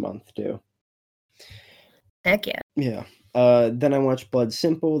again this month, too. Heck yeah. Yeah. Then I watched Blood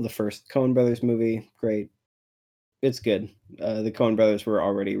Simple, the first Coen Brothers movie. Great. It's good. The Coen Brothers were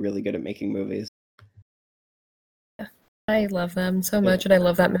already really good at making movies. I love them so much, and I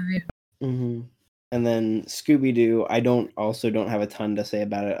love that movie. Mm-hmm. And then Scooby-Doo, I don't have a ton to say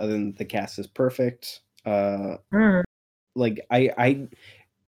about it other than the cast is perfect. Like I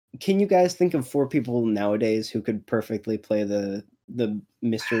can you guys think of 4 people nowadays who could perfectly play the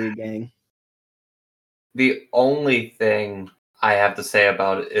mystery gang? The only thing I have to say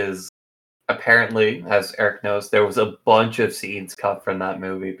about it is apparently, as Eric knows, there was a bunch of scenes cut from that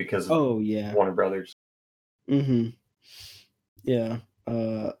movie because of Warner Brothers. Mm-hmm. Yeah.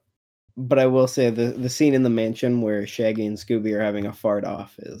 But I will say the scene in the mansion where Shaggy and Scooby are having a fart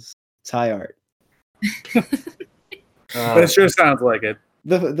off it's high art. But it sure sounds like it.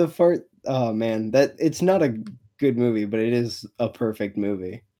 The fart, oh man, that it's not a good movie, but it is a perfect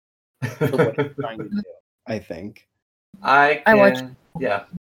movie for what it's trying to do, I think. I watched. Yeah,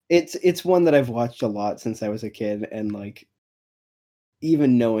 it's one that I've watched a lot since I was a kid, and like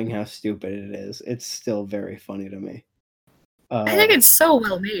even knowing how stupid it is, it's still very funny to me. I think it's so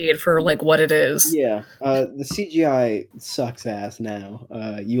well made for like what it is. Yeah, the CGI sucks ass now.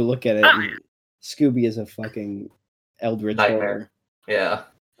 You look at it, and Scooby is a fucking eldritch horror. Yeah.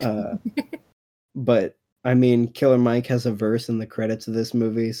 But I mean, Killer Mike has a verse in the credits of this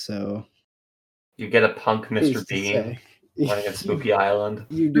movie, so you get a punk Mr. Bean running at Spooky Island.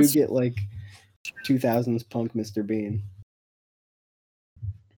 You do get like 2000s punk Mr. Bean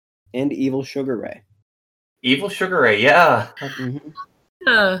and Evil Sugar Ray. Evil Sugar Ray, yeah. Mm-hmm.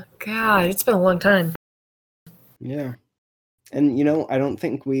 Oh God, it's been a long time. Yeah, and you know, I don't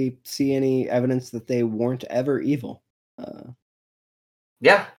think we see any evidence that they weren't ever evil.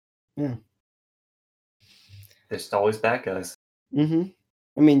 Yeah. Yeah. There's always bad guys. Mm-hmm.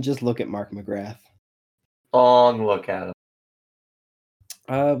 I mean, just look at Mark McGrath. Long look at him.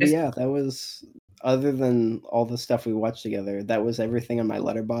 But yeah, that was, other than all the stuff we watched together, that was everything on my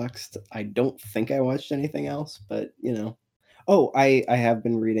Letterboxd. I don't think I watched anything else, but you know. Oh, I have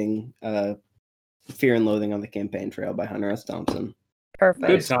been reading Fear and Loathing on the Campaign Trail by Hunter S. Thompson. Perfect.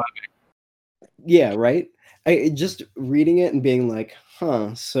 Good timing. Yeah, right? I just reading it and being like,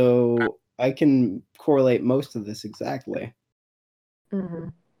 huh, so I can correlate most of this exactly.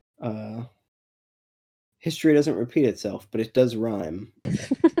 Mm-hmm. History doesn't repeat itself, but it does rhyme.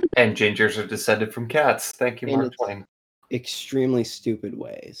 And gingers are descended from cats. Thank you, Mark Twain. Extremely stupid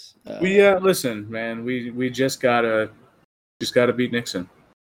ways. Listen, man. We just gotta beat Nixon.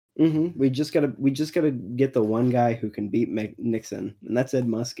 Mm-hmm. We just gotta get the one guy who can beat Nixon, and that's Ed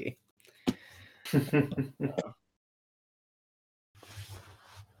Muskie.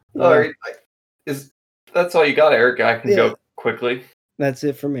 All right, that's all you got, Eric? I can go quickly. That's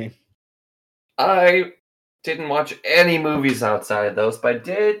it for me. I didn't watch any movies outside of those, but I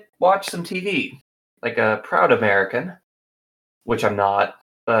did watch some TV, like a Proud American, which I'm not,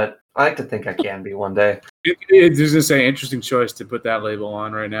 but I like to think I can be one day. It's just gonna say interesting choice to put that label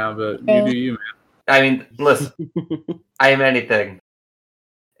on right now, but you do you, man. I mean, listen, I am anything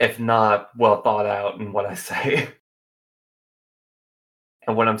if not well thought out in what I say.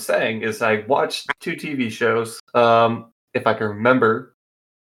 And what I'm saying is I watched 2 TV shows. If I can remember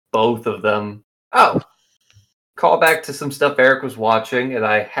both of them. Oh, call back to some stuff Eric was watching and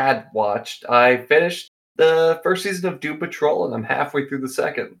I had watched. I finished the first season of Doom Patrol and I'm halfway through the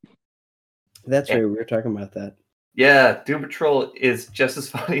second. That's right. We were talking about that. Yeah, Doom Patrol is just as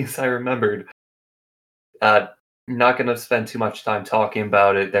funny as I remembered. Not going to spend too much time talking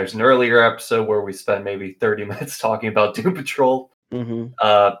about it. There's an earlier episode where we spent maybe 30 minutes talking about Doom Patrol. Mm-hmm.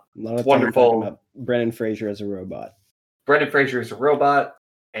 A lot of wonderful. Time about Brendan Fraser as a robot. Brendan Fraser is a robot,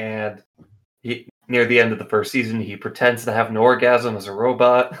 and near the end of the first season, he pretends to have an orgasm as a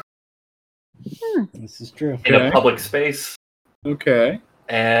robot. This is true. In a public space. Okay.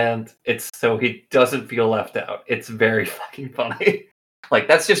 And it's so he doesn't feel left out. It's very fucking funny. Like,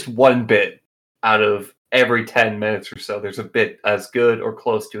 that's just one bit out of every 10 minutes or so. There's a bit as good or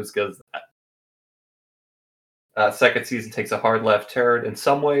close to as good as that. Second season takes a hard left turn in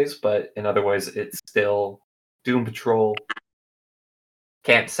some ways, but in other ways, it's still Doom Patrol.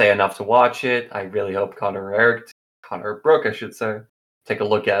 Can't say enough to watch it. I really hope Connor Brooke, I should say, take a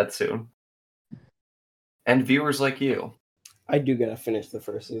look at it soon. And viewers like you. I do gotta finish the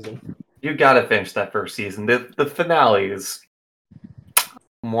first season. You gotta finish that first season. The finale is...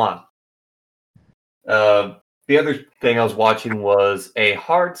 Mwah. The The other thing I was watching was a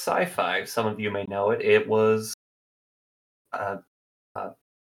hard sci-fi. Some of you may know it. It was, well,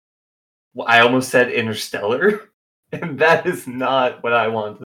 I almost said Interstellar, and that is not what I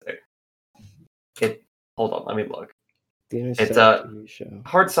wanted to say. Hold on, let me look. It's a TV show.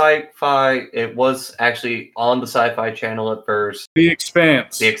 hard sci-fi. It was actually on the Sci-Fi Channel at first. The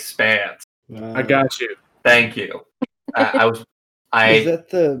Expanse. The Expanse. I got you. Thank you. Is that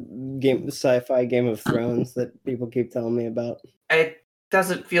the sci-fi Game of Thrones that people keep telling me about? It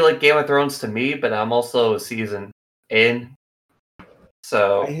doesn't feel like Game of Thrones to me, but I'm also a season in.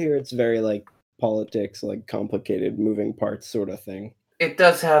 So I hear it's very like politics, like complicated moving parts sort of thing. It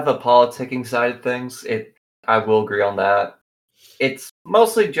does have a politicking side of things. I will agree on that. It's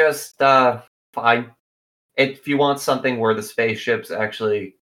mostly just fine. If you want something where the spaceships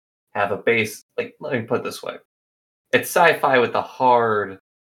actually have a base, like, let me put it this way. It's sci-fi with a hard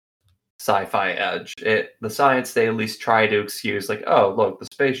sci-fi edge. The science, they at least try to excuse, like, oh, look, the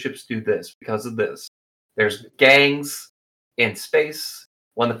spaceships do this because of this. There's gangs in space.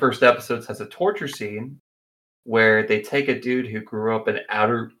 One of the first episodes has a torture scene where they take a dude who grew up in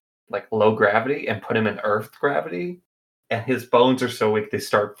outer, like, low gravity and put him in Earth gravity, and his bones are so weak they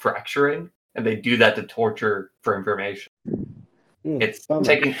start fracturing, and they do that to torture for information. It's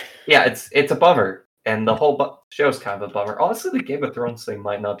a bummer, and the whole show's kind of a bummer. Honestly, the Game of Thrones thing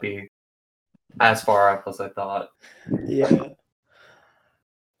might not be as far up as I thought. Yeah.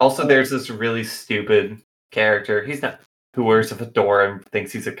 Also, there's this really stupid character. Who wears a fedora and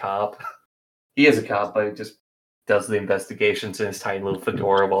thinks he's a cop. He is a cop, but he just does the investigations in his tiny little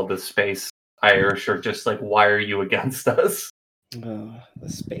fedora while the space Irish are just like, why are you against us? Oh, the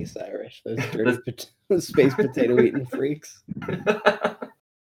space Irish. Those dirty space potato eating freaks. The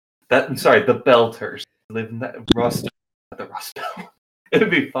Belters live in that Rust Belt. It'd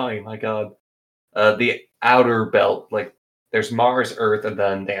be fine, my god. The outer belt, like, there's Mars, Earth, and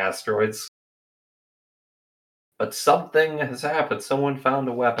then the asteroids. But something has happened. Someone found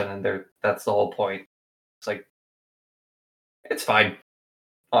a weapon, and that's the whole point. It's like, it's fine.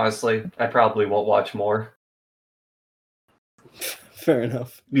 Honestly, I probably won't watch more. Fair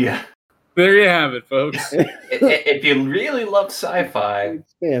enough. Yeah. There you have it, folks. If you really love sci-fi,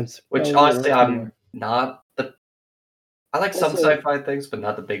 which honestly I'm not I like some sci-fi things, but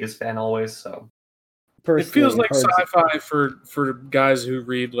not the biggest fan always, so. It feels like sci-fi for guys who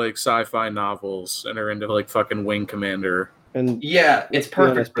read like sci-fi novels and are into like fucking Wing Commander. And yeah, it's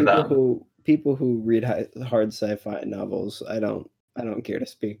perfect for them. People who read hard sci-fi novels, I don't care to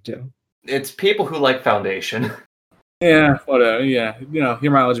speak to. It's people who like Foundation. Yeah, whatever. Yeah,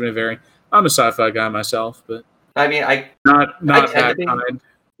 your mileage may vary. I'm a sci-fi guy myself, but I mean, not that kind.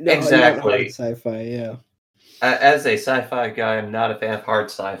 No, exactly. Sci-fi, yeah. As a sci-fi guy, I'm not a fan of hard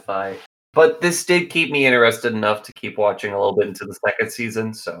sci-fi. But this did keep me interested enough to keep watching a little bit into the second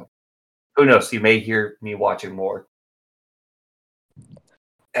season, so who knows? You may hear me watching more.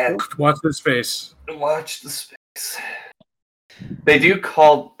 And watch the space. Watch the space.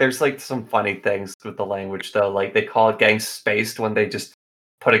 There's like some funny things with the language though, like they call it getting spaced when they just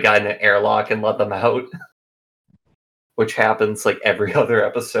put a guy in an airlock and let them out. Which happens like every other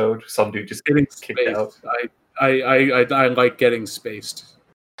episode. Some dude just getting kicked spaced. out. I like getting spaced.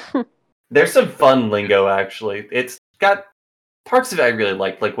 There's some fun lingo, actually. It's got parts of it I really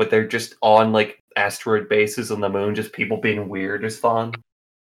like when they're just on, like, asteroid bases on the moon, just people being weird is fun.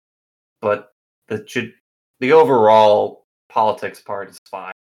 But the overall politics part is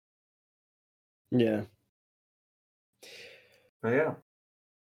fine. Yeah. But yeah.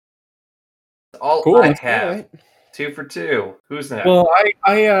 All cool. I have. Right. 2 for 2. Who's next? Well,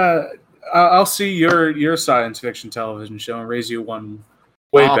 I'll see your science fiction television show and raise you one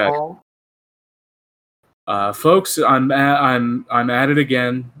way back. Folks, I'm at it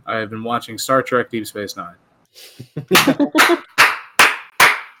again. I've been watching Star Trek: Deep Space Nine.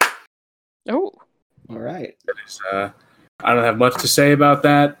 Oh, all right. I don't have much to say about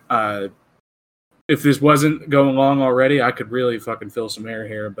that. If this wasn't going long already, I could really fucking fill some air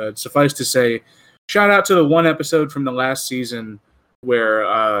here. But suffice to say, shout out to the one episode from the last season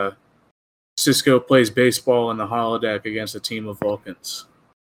where Cisco plays baseball in the holodeck against a team of Vulcans.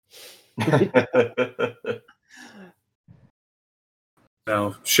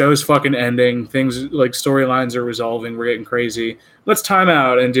 No, show's fucking ending. Things like storylines are resolving. We're getting crazy. Let's time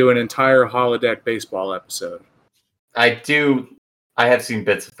out and do an entire holodeck baseball episode. I have seen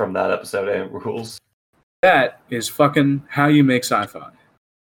bits from that episode and it rules. That is fucking how you make sci-fi.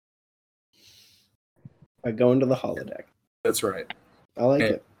 By going to the holodeck. That's right. I like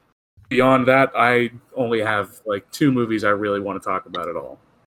it. Beyond that, I only have like 2 movies I really want to talk about at all.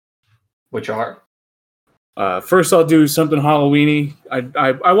 Which are? First, I'll do something Halloweeny.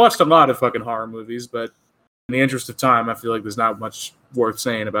 I watched a lot of fucking horror movies, but in the interest of time, I feel like there's not much worth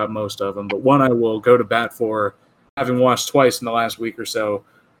saying about most of them. But one I will go to bat for, having watched twice in the last week or so,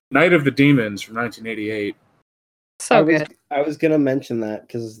 Night of the Demons from 1988. So good. I was gonna mention that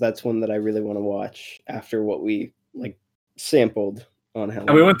because that's one that I really want to watch after what we sampled on Halloween.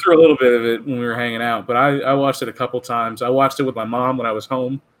 And we went through a little bit of it when we were hanging out, but I watched it a couple times. I watched it with my mom when I was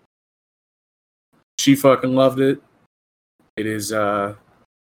home. She fucking loved it. It is just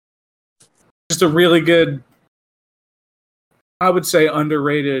a really good, I would say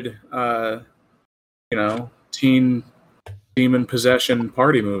underrated, teen demon possession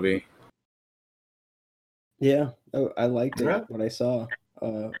party movie. Yeah, I liked it. What I saw,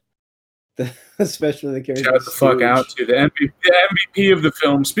 especially the character. Shout the fuck out to the MVP of the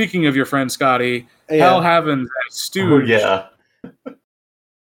film. Speaking of your friend Scotty, Hal Havens as Stooge. Oh, yeah.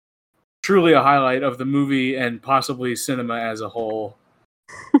 Truly a highlight of the movie and possibly cinema as a whole.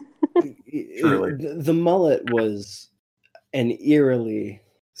 Truly. The mullet was an eerily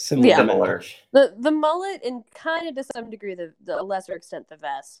similar. The mullet and kind of to some degree the lesser extent the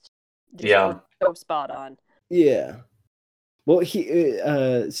vest. Just so spot on. Yeah. Well,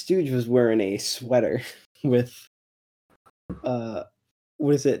 Stooge was wearing a sweater with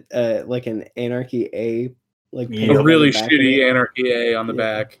was it like an Anarchy A, like a really shitty Anarchy A on the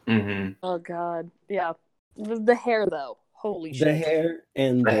back. Mm-hmm. Oh god, yeah. The hair though, holy shit. The hair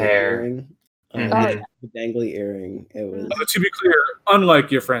and the earring, the dangly earring. It was. To be clear,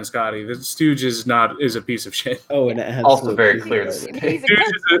 unlike your friend Scotty, the Stooge is a piece of shit. Oh, and it has also very clear to Stooge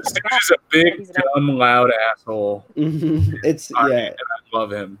is a big, dumb, loud asshole. It's and I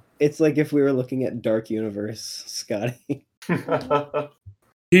love him. It's like if we were looking at Dark Universe, Scotty.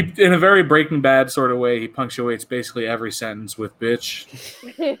 He, in a very Breaking Bad sort of way, he punctuates basically every sentence with "bitch."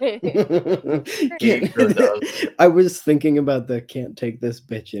 I was thinking about the "can't take this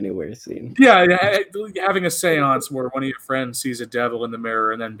bitch anywhere" scene. Yeah, having a seance where one of your friends sees a devil in the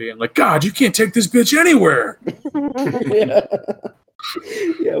mirror and then being like, "God, you can't take this bitch anywhere."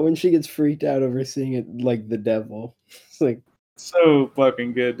 Yeah, when she gets freaked out over seeing it like the devil, it's like so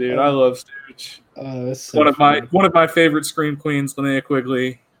fucking good, dude. I love Stooge. So one of my favorite scream queens, Linnea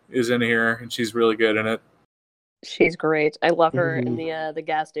Quigley, is in here, and she's really good in it. She's great. I love her in the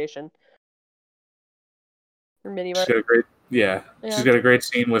gas station. Her mini She's got a great, she's got a great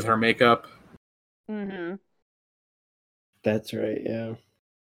scene with her makeup. Mm-hmm. That's right. Yeah.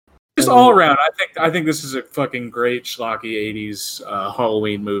 Just all around, I think this is a fucking great schlocky '80s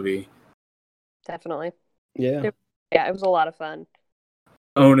Halloween movie. Definitely. Yeah. It was a lot of fun.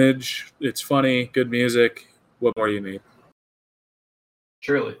 Ownage, it's funny, good music. What more do you need?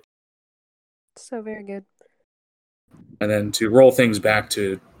 Truly. So very good. And then to roll things back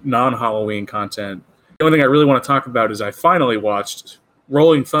to non-Halloween content, the only thing I really want to talk about is I finally watched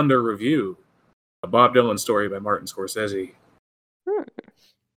Rolling Thunder Review, a Bob Dylan story by Martin Scorsese.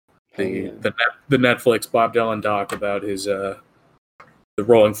 The Netflix Bob Dylan doc about his the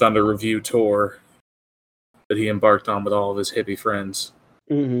Rolling Thunder Review tour that he embarked on with all of his hippie friends.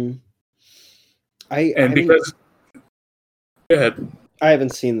 Mm-hmm. Go ahead. I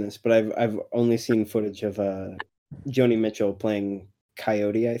haven't seen this, but I've only seen footage of Joni Mitchell playing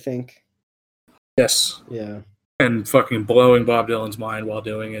Coyote, I think. Yes. Yeah. And fucking blowing Bob Dylan's mind while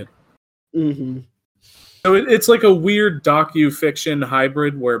doing it. Mm-hmm. So it's like a weird docu-fiction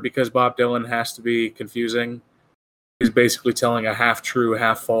hybrid where because Bob Dylan has to be confusing, he's basically telling a half-true,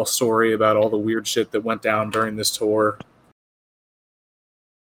 half-false story about all the weird shit that went down during this tour.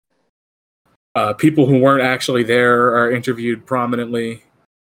 People who weren't actually there are interviewed prominently.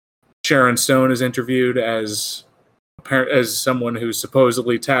 Sharon Stone is interviewed as someone who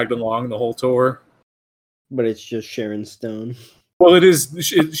supposedly tagged along the whole tour. But it's just Sharon Stone. Well, it is.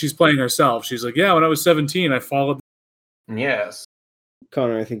 She's playing herself. She's like, yeah, when I was 17, I followed. Yes.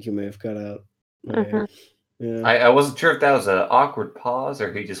 Connor, I think you may have cut out. Yeah. I wasn't sure if that was an awkward pause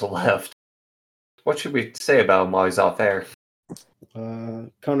or he just left. What should we say about him while he's off air?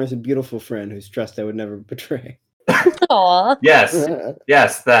 Connor's a beautiful friend whose trust I would never betray. Aww. Yes.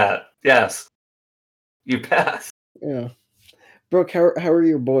 Yes, that. Yes. You passed. Yeah. Brooke, how are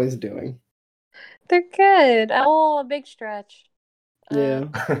your boys doing? They're good. Oh, a big stretch. Yeah.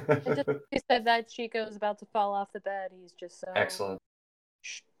 He said that Chico's about to fall off the bed. He's just so excellent.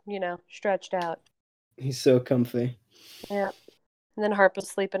 Stretched out. He's so comfy. Yeah. And then Harp was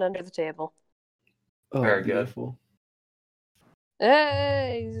sleeping under the table. Oh, very beautiful.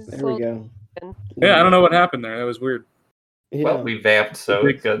 Hey, there we go. Yeah, I don't know what happened there. That was weird. Yeah. Well, we vamped, so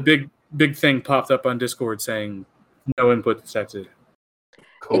good. Big thing popped up on Discord saying no input detected.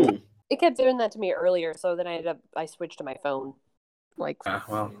 Cool. It kept doing that to me earlier, so then I switched to my phone. Like,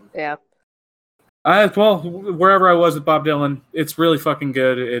 Well, yeah. Wherever I was with Bob Dylan, it's really fucking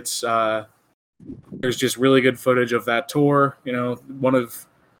good. It's there's just really good footage of that tour. You know, one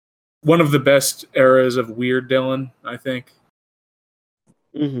of the best eras of Weird Dylan, I think.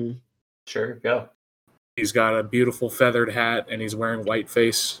 Mm-hmm. Sure, go. He's got a beautiful feathered hat, and he's wearing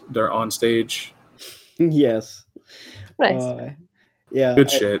whiteface. They're on stage. Yes. Nice. Yeah.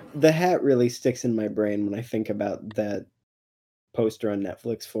 Good shit. The hat really sticks in my brain when I think about that poster on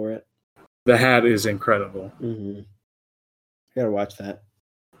Netflix for it. The hat is incredible. Mm-hmm. Gotta watch that.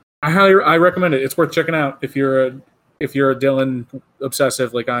 I recommend it. It's worth checking out if you're a Dylan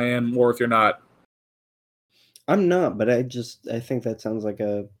obsessive like I am, or if you're not. I'm not, but I think that sounds like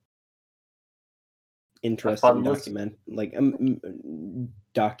a interesting fun list. document, like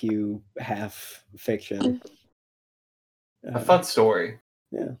docu half fiction. A fun story.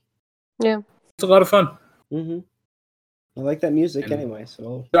 Yeah. It's a lot of fun. Mm-hmm. I like that music And- anyway,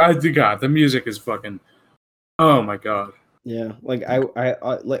 so God, the music is fucking. Oh my god. yeah. Like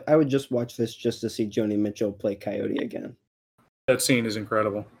I would just watch this just to see Joni Mitchell play Coyote again. That scene is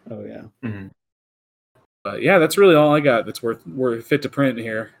incredible. Oh yeah. Mm-hmm. But yeah, that's really all I got. That's worth fit to print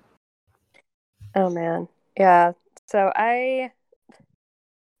here. Oh man, yeah. So I'm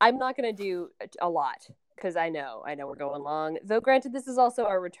not gonna do a lot because I know we're going long. Though, granted, this is also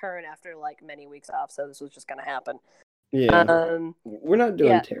our return after like many weeks off, so this was just gonna happen. Yeah. We're not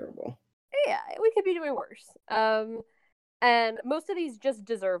doing yeah. terrible. Yeah, we could be doing worse. And most of these just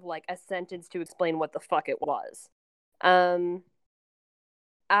deserve like a sentence to explain what the fuck it was.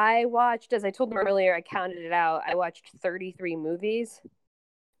 I watched, as I told them earlier, I counted it out. I watched 33 movies,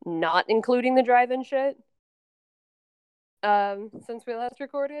 not including the drive-in shit. Since we last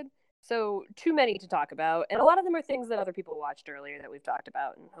recorded. So too many to talk about. And a lot of them are things that other people watched earlier that we've talked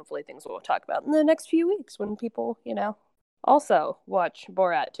about, and hopefully things we'll talk about in the next few weeks when people, also watch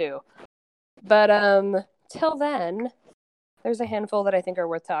Borat too. But till then, there's a handful that I think are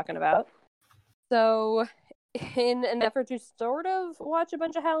worth talking about. So in an effort to sort of watch a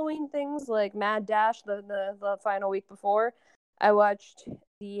bunch of Halloween things like Mad Dash the final week before, I watched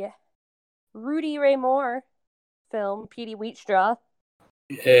the Rudy Ray Moore film, Petey Wheatstraw,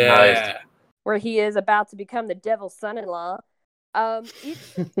 Yeah. Nice. where he is about to become the devil's son-in-law.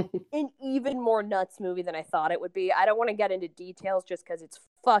 It's an even more nuts movie than I thought it would be. I don't want to get into details just because it's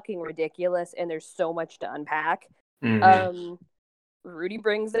fucking ridiculous and there's so much to unpack. Mm-hmm. Rudy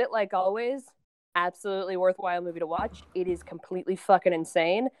brings it like always. Absolutely worthwhile movie to watch. It is completely fucking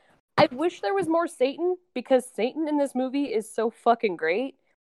insane. I wish there was more Satan because Satan in this movie is so fucking great.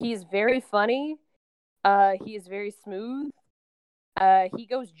 He's very funny. He is very smooth. He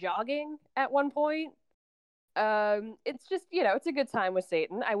goes jogging at one point. It's just, it's a good time with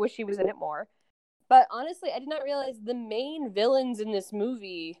Satan. I wish he was in it more. But honestly, I did not realize the main villains in this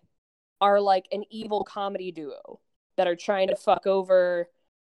movie are like an evil comedy duo that are trying to fuck over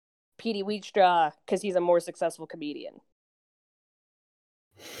Petey Wheatstraw because he's a more successful comedian.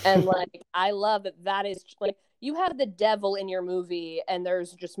 And like, I love that is like, you have the devil in your movie and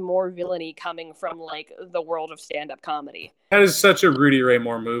there's just more villainy coming from like the world of stand-up comedy. That is such a Rudy Ray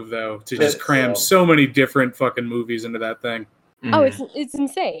Moore move, though, to just cram so many different fucking movies into that thing. Mm-hmm. Oh, it's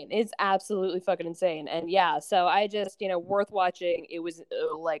insane. It's absolutely fucking insane. And yeah, so I just, worth watching. It was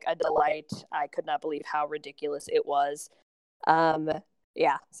like a delight. I could not believe how ridiculous it was.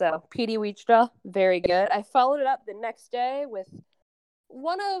 Yeah, so Petey Wheatstraw, very good. I followed it up the next day with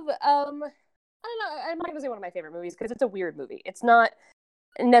one of, I don't know, I'm not going to say one of my favorite movies because it's a weird movie. It's not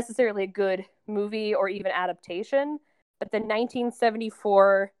necessarily a good movie or even adaptation, but the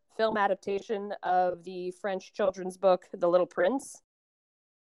 1974 film adaptation of the French children's book, The Little Prince.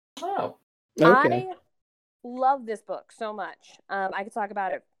 Oh. Okay. I love this book so much. I could talk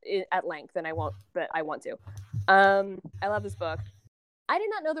about it at length, and I won't, but I want to. I love this book. I did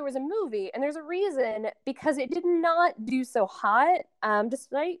not know there was a movie, and there's a reason, because it did not do so hot,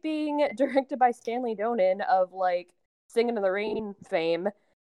 despite being directed by Stanley Donen of, like, Singin' in the Rain fame.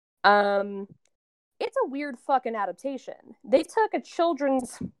 It's a weird fucking adaptation. They took a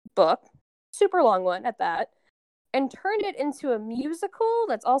children's book, super long one at that, and turned it into a musical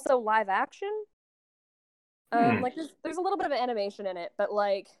that's also live action. Like, there's a little bit of animation in it, but,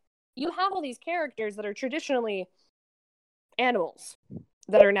 like, you have all these characters that are traditionally animals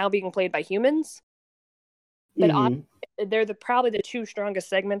that are now being played by humans. But they're probably the two strongest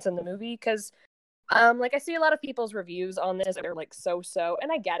segments in the movie, because like, I see a lot of people's reviews on this that are like so,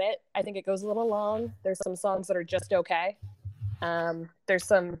 and I get it. I think it goes a little long. There's some songs that are just okay. There's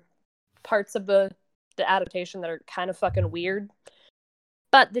some parts of the adaptation that are kind of fucking weird.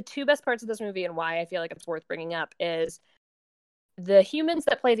 But the two best parts of this movie and why I feel like it's worth bringing up is the humans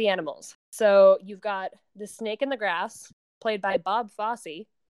that play the animals. So you've got the snake in the grass, played by Bob Fosse.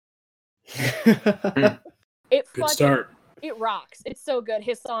 Good start. It rocks. It's so good.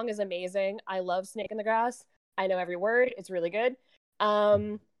 His song is amazing. I love Snake in the Grass. I know every word. It's really good.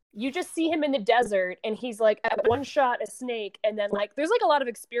 You just see him in the desert, and he's like at one shot a snake, and then like there's like a lot of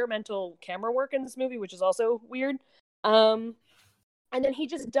experimental camera work in this movie, which is also weird. And then he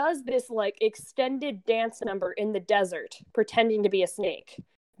just does this like extended dance number in the desert, pretending to be a snake,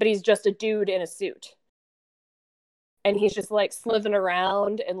 but he's just a dude in a suit. And he's just like slithering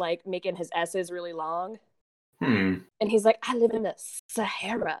around and like making his S's really long. And he's like, I live in the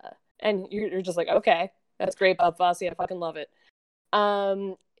Sahara. And you're just like, okay, that's great, Bob Fosse. I fucking love it.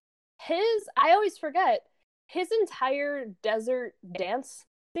 I always forget, his entire desert dance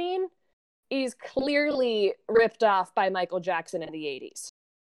scene is clearly ripped off by Michael Jackson in the 80s.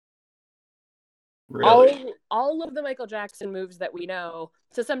 Really? All of the Michael Jackson moves that we know,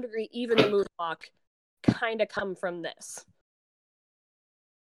 to some degree, even the moonwalk, kind of come from this.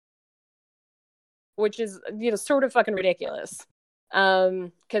 Which is, sort of fucking ridiculous.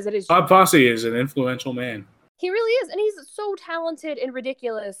 Because it is... Bob Fosse is an influential man. He really is, and he's so talented and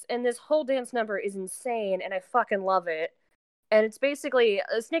ridiculous, and this whole dance number is insane, and I fucking love it. And it's basically,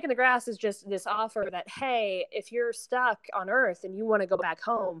 a Snake in the Grass is just this offer that, hey, if you're stuck on Earth and you want to go back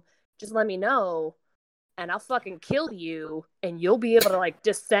home, just let me know, and I'll fucking kill you, and you'll be able to, like,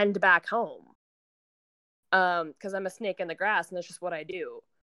 descend back home. Because I'm a snake in the grass, and that's just what I do.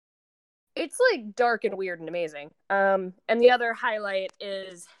 It's, like, dark and weird and amazing. And the other highlight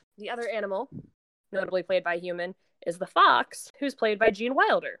is the other animal, notably played by a human, is the fox, who's played by Gene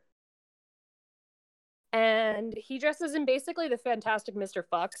Wilder. And he dresses in basically the Fantastic Mr.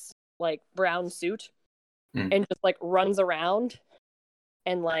 Fox, like, brown suit, and just, like, runs around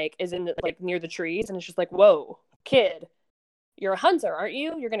and, like, is in, like, near the trees, and it's just like, whoa, kid, you're a hunter, aren't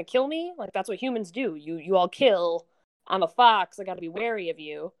you? You're gonna kill me? Like, that's what humans do. You all kill. I'm a fox. I gotta be wary of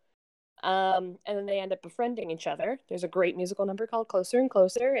you. And then they end up befriending each other. There's a great musical number called Closer and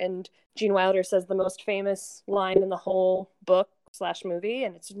Closer, and Gene Wilder says the most famous line in the whole book / movie,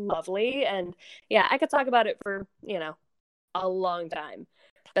 and it's lovely. And yeah, I could talk about it for, a long time.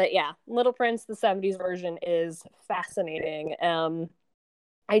 But yeah, Little Prince, the 70s version, is fascinating.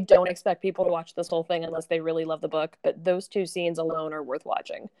 I don't expect people to watch this whole thing unless they really love the book, but those two scenes alone are worth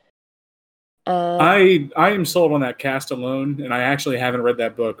watching. I am sold on that cast alone, and I actually haven't read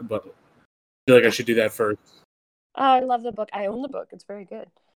that book, but I feel like I should do that first. I love the book. I own the book. It's very good.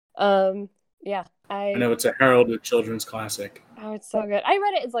 Yeah, I know it's a heralded children's classic. Oh, it's so good. I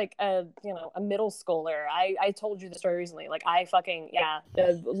read it as like a middle schooler. I told you the story recently. Like, I fucking,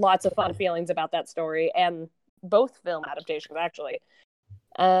 lots of fun feelings about that story, and both film adaptations, actually.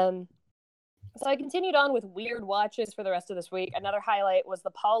 So I continued on with weird watches for the rest of this week. Another highlight was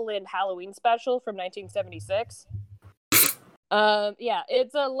the Paul Lynde Halloween special from 1976.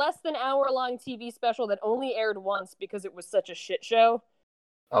 It's a less than hour-long TV special that only aired once because it was such a shit show.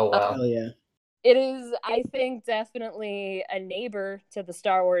 Oh, wow. Hell yeah. It is, I think, definitely a neighbor to the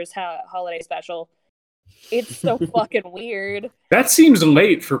Star Wars holiday special. It's so fucking weird. That seems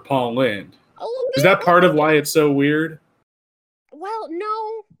late for Paul Lynde. Is that part of why it's so weird? Well,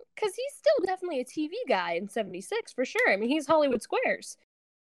 no, because he's still definitely a TV guy in 76, for sure. I mean, he's Hollywood Squares.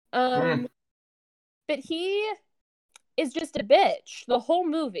 But he is just a bitch the whole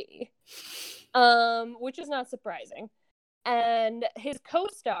movie, which is not surprising. And his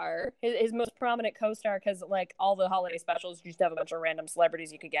co-star, his most prominent co-star, because like all the holiday specials you just have a bunch of random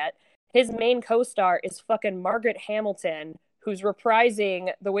celebrities you could get, his main co-star is fucking Margaret Hamilton, who's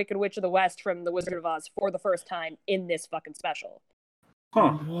reprising the Wicked Witch of the West from The Wizard of Oz for the first time in this fucking special.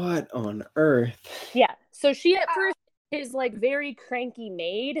 Huh. What on earth? Yeah, so she at first is like very cranky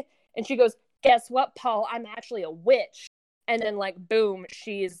maid, and she goes, guess what, Paul, I'm actually a witch. And then like, boom,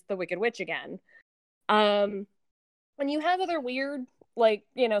 she's the Wicked Witch again. And you have other weird, like,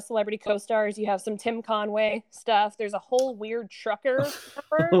 celebrity co-stars. You have some Tim Conway stuff. There's a whole weird trucker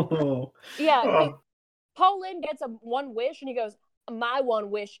number. Yeah. Paul Lynde gets one wish, and he goes, my one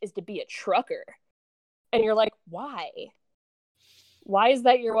wish is to be a trucker. And you're like, why? Why is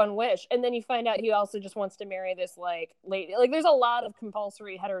that your one wish? And then you find out he also just wants to marry this, like, lady. Like, there's a lot of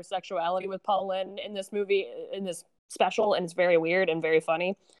compulsory heterosexuality with Paul Lynde in this movie, in this special, and it's very weird and very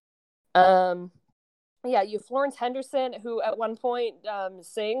funny. Yeah, you have Florence Henderson, who at one point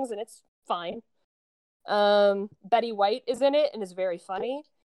sings, and it's fine. Betty White is in it and is very funny.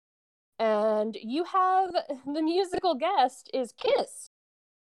 And you have the musical guest is Kiss.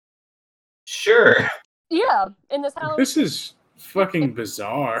 Sure. Yeah, in this Halloween. This is fucking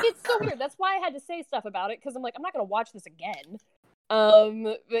bizarre. It's so weird. That's why I had to say stuff about it, because I'm like, I'm not gonna watch this again.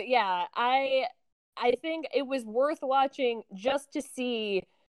 But yeah, I think it was worth watching just to see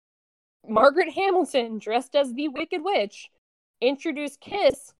Margaret Hamilton dressed as the Wicked Witch introduce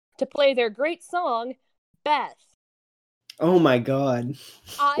Kiss to play their great song, Beth. Oh my god.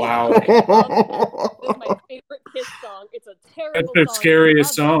 Wow. Love Beth. This is my favorite Kiss song. It's a terrible That's the song.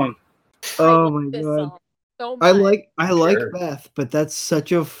 scariest song. Oh I love my this god. song so much. I like Sure. Beth, but that's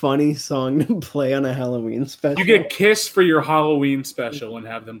such a funny song to play on a Halloween special. You get Kiss for your Halloween special and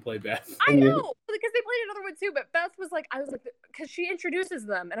have them play Beth. I and you- know, because they played another one too, but Beth was like, because she introduces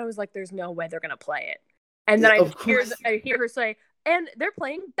them, and I was like, there's no way they're gonna play it. And then Of course. I hear her say, and they're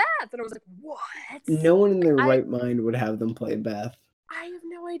playing Beth, and I was like, what? No one in their I- right mind would have them play Beth. I have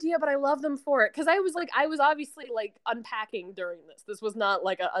no idea, but I love them for it, because I was obviously like unpacking during this. This was not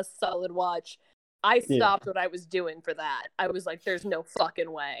like a solid watch. I stopped what I was doing for that. I was like, there's no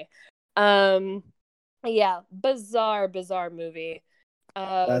fucking way. Yeah, bizarre movie.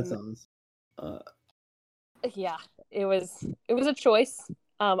 That's awesome. Yeah, it was a choice.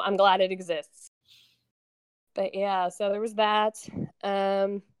 I'm glad it exists. But yeah, so there was that.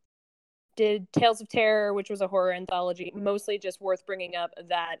 Did Tales of Terror, which was a horror anthology, mostly just worth bringing up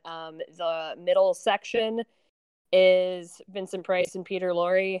that the middle section is Vincent Price and Peter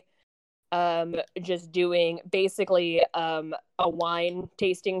Lorre just doing basically a wine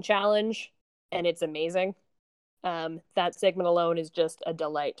tasting challenge, and it's amazing. That segment alone is just a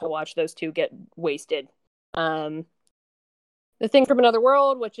delight to watch those two get wasted. The Thing from Another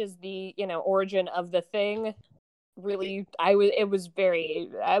World, which is the origin of the Thing, really I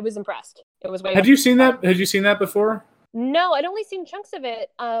was impressed. It was way Had you seen that? Had you seen that before? No, I'd only seen chunks of it,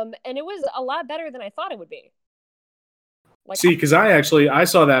 and it was a lot better than I thought it would be. Like, See, because I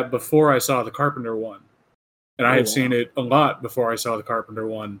saw that before I saw the Carpenter one, and I had seen it a lot before I saw the Carpenter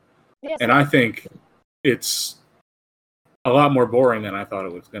one, yes, and I think it's a lot more boring than I thought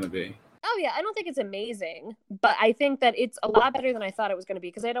it was going to be. oh yeah, I don't think it's amazing, but I think that it's a lot better than I thought it was going to be,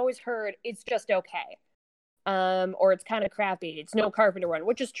 because I'd always heard it's just okay. Or it's kind of crappy. It's no Carpenter one,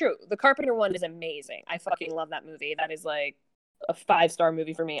 which is true. The Carpenter one is amazing. I fucking love that movie. That is like a 5-star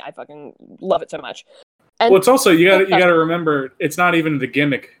movie for me. I fucking love it so much. And Well, it's also you got to remember it's not even the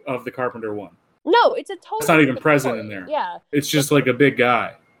gimmick of the Carpenter one. no, it's a total. It's not even different present story. in there. Yeah, It's just like a big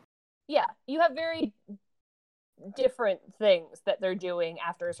guy. yeah. You have very different things that they're doing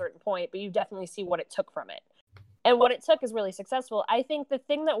after a certain point, but you definitely see what it took from it. And what it took is really successful. I think the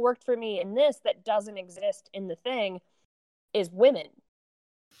thing that worked for me in this that doesn't exist in The Thing is women.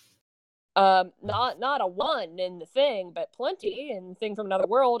 Not a one in The Thing, but plenty in Thing from Another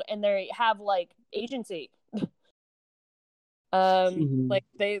World, and they have like agency.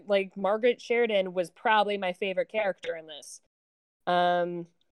 Like Margaret Sheridan was probably my favorite character in this.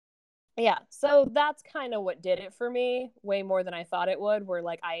 Yeah, so that's kind of what did it for me, way more than I thought it would, where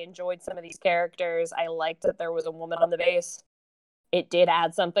like I enjoyed some of these characters. I liked that there was a woman on the base. It did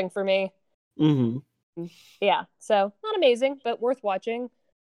add something for me. Mm-hmm. Yeah, so not amazing, but worth watching.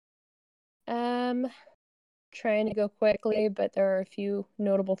 Trying to go quickly, but there are a few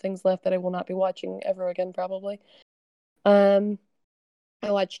notable things left that I will not be watching ever again, probably. I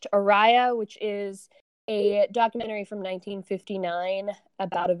watched Araya, which is a documentary from 1959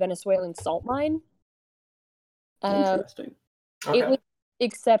 about a Venezuelan salt mine. Interesting. Okay. It was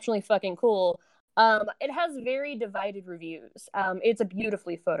exceptionally fucking cool. It has very divided reviews. It's a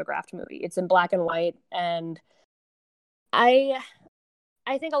beautifully photographed movie. It's in black and white, and I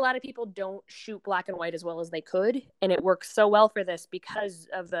think a lot of people don't shoot black and white as well as they could, and it works so well for this because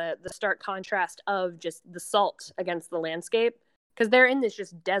of the stark contrast of just the salt against the landscape. Because they're in this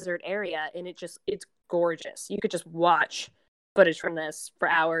just desert area, and it's gorgeous. You could just watch footage from this for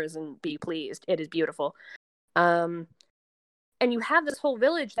hours and be pleased. It is beautiful. And you have this whole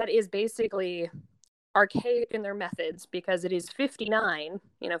village that is basically archaic in their methods, because it is 58,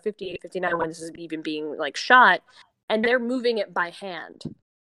 59 when this is even being like shot, and they're moving it by hand.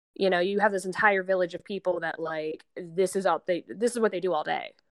 You have this entire village of people that like this is what they do all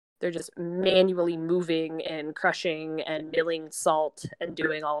day. They're just manually moving and crushing and milling salt and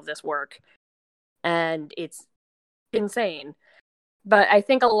doing all of this work. And it's insane. But I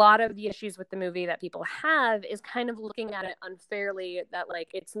think a lot of the issues with the movie that people have is kind of looking at it unfairly, that like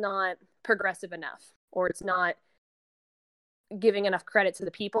it's not progressive enough, or it's not giving enough credit to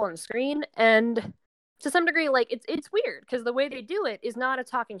the people on the screen. And to some degree, like it's weird, because the way they do it is not a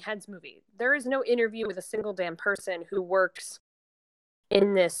talking heads movie. There is no interview with a single damn person who works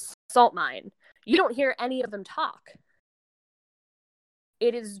in this salt mine. You don't hear any of them talk.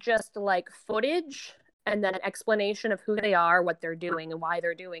 It is just like footage and then an explanation of who they are, what they're doing, and why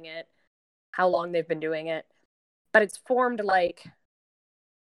they're doing it, how long they've been doing it. But it's formed like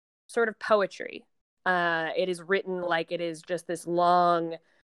sort of poetry. It is written like it is just this long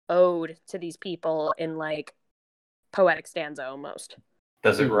ode to these people in like poetic stanza almost.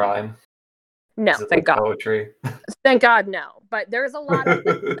 Does it rhyme? No, Is it thank like God. poetry? Thank God, no. But there's a lot of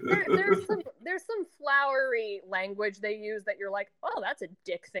there's some flowery language they use that you're like, oh, that's a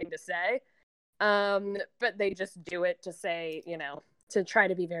dick thing to say. But they just do it to say, to try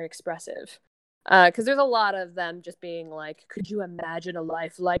to be very expressive. Because there's a lot of them just being like, could you imagine a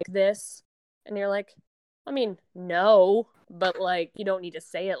life like this? And you're like, I mean, no, but like, you don't need to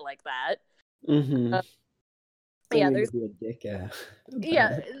say it like that. Mm-hmm. Yeah, there's be a dick.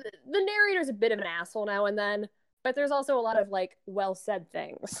 the narrator's a bit of an asshole now and then, but there's also a lot of like well said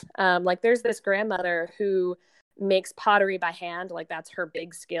things. Like there's this grandmother who makes pottery by hand, like that's her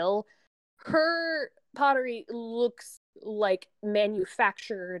big skill. Her pottery looks like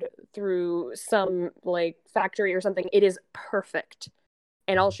manufactured through some like factory or something. It is perfect,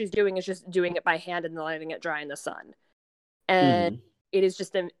 and all she's doing is just doing it by hand and letting it dry in the sun. And it is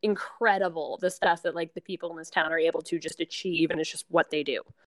just incredible, the stuff that like the people in this town are able to just achieve, and it's just what they do.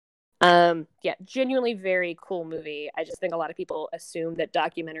 Yeah, genuinely very cool movie. I just think a lot of people assume that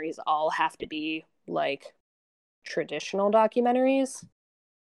documentaries all have to be like traditional documentaries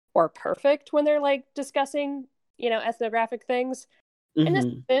or perfect when they're like discussing, ethnographic things. And this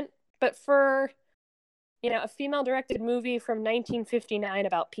isn't, but for a female directed movie from 1959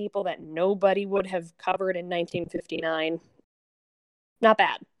 about people that nobody would have covered in 1959, not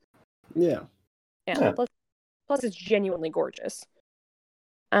bad. Yeah. Plus it's genuinely gorgeous.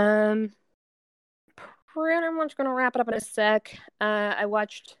 Pretty much gonna wrap it up in a sec. I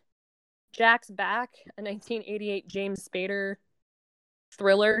watched Jack's Back, a 1988 James Spader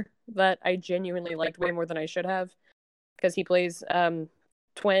thriller that I genuinely liked way more than I should have, because he plays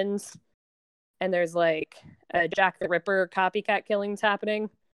twins, and there's like a Jack the Ripper copycat killings happening.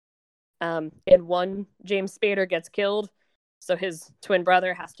 And one James Spader gets killed, so his twin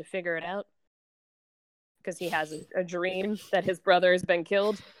brother has to figure it out because he has a dream that his brother has been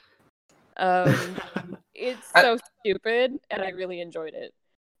killed. It's so stupid, and I really enjoyed it.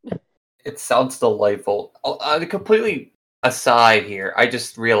 It sounds delightful. Completely aside here, I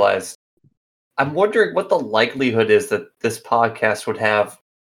just realized I'm wondering what the likelihood is that this podcast would have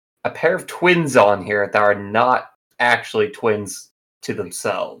a pair of twins on here that are not actually twins to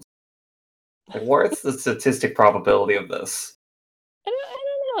themselves. What's the statistic probability of this? I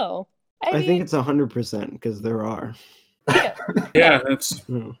don't know. I think it's 100% because there are. Yeah, that's.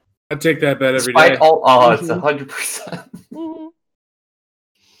 I take that bet every Despite day. all odds, 100%. Mm-hmm.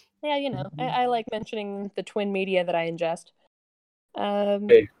 Yeah, I like mentioning the twin media that I ingest.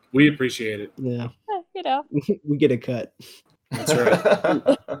 Hey, we appreciate it. Yeah. We get a cut. That's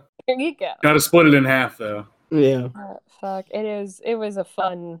right. There you go. Got to split it in half, though. Yeah. Fuck. It was a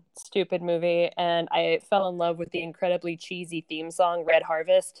fun, stupid movie, and I fell in love with the incredibly cheesy theme song Red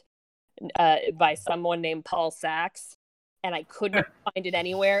Harvest by someone named Paul Sachs, and I couldn't find it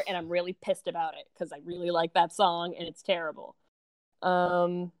anywhere, and I'm really pissed about it because I really like that song, and it's terrible.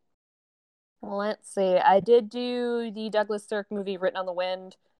 Let's see. I did do the Douglas Sirk movie Written on the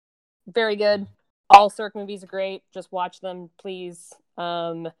Wind. Very good. All Sirk movies are great. Just watch them, please.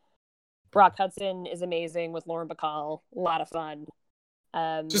 Brock Hudson is amazing with Lauren Bacall. A lot of fun.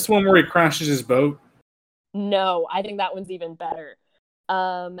 Just one where he crashes his boat? No, I think that one's even better.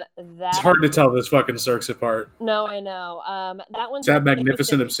 It's hard to tell those fucking Sirks apart. No, I know. That one's... Is that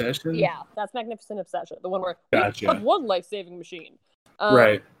Magnificent Obsession? Yeah, that's Magnificent Obsession. The one where gotcha. we have one life-saving machine.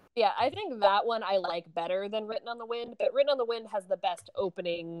 Right. Yeah, I think that one I like better than Written on the Wind, but Written on the Wind has the best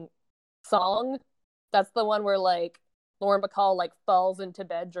opening song. That's the one where, like, Lauren Bacall, like, falls into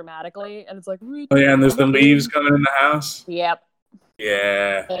bed dramatically, and it's like... Oh, yeah, and there's the leaves coming in the house? Yep.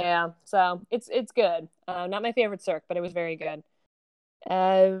 Yeah. Yeah, so it's good. Not my favorite Sirk, but it was very good.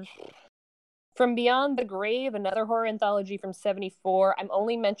 From Beyond the Grave, another horror anthology from 1974. I'm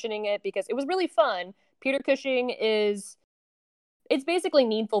only mentioning it because it was really fun. Peter Cushing is... It's basically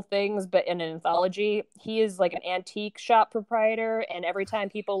Needful Things, but in an anthology. He is like an antique shop proprietor, and every time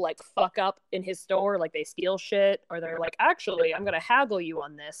people like fuck up in his store, like they steal shit, or they're like, actually, I'm going to haggle you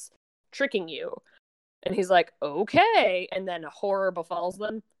on this, tricking you. And he's like, okay. And then horror befalls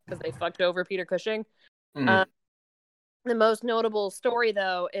them because they fucked over Peter Cushing. The most notable story,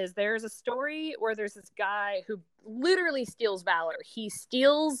 though, is there's a story where there's this guy who literally steals valor. He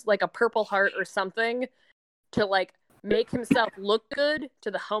steals like a Purple Heart or something to like make himself look good to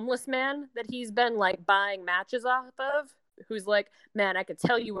the homeless man that he's been like buying matches off of who's like, man, I could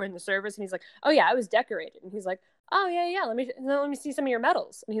tell you were in the service. And he's like, oh yeah, I was decorated. And he's like, oh yeah, let me see some of your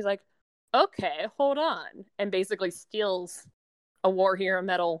medals. And he's like, okay, hold on. And basically steals a war hero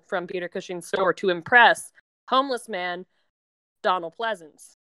medal from Peter Cushing's store to impress homeless man Donald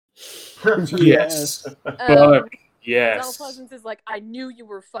Pleasance. Yes. Donald Yes. Pleasance is like, I knew you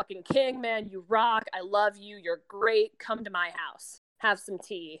were fucking king, man. You rock. I love you. You're great. Come to my house. Have some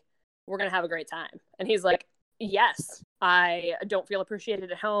tea. We're going to have a great time. And he's like, yes, I don't feel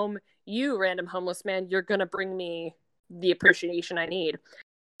appreciated at home. You, random homeless man, you're going to bring me the appreciation I need.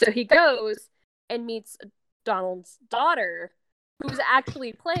 So he goes and meets Donald's daughter, who's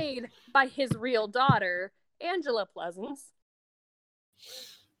actually played by his real daughter, Angela Pleasance.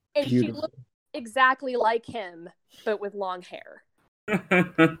 And Beautiful. she looks exactly like him, but with long hair.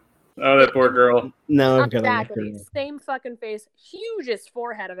 Oh, that poor girl. Now I've got Exactly. Same fucking face. Hugest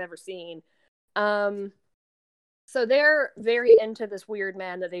forehead I've ever seen. So they're very into this weird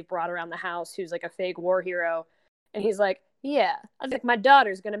man that they've brought around the house who's like a fake war hero. And he's like, yeah, I think my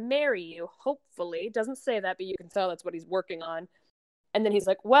daughter's going to marry you, hopefully. Doesn't say that, but you can tell that's what he's working on. And then he's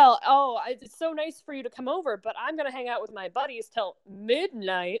like, well, it's so nice for you to come over, but I'm going to hang out with my buddies till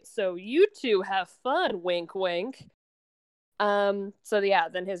midnight, so you two have fun, wink, wink. So yeah,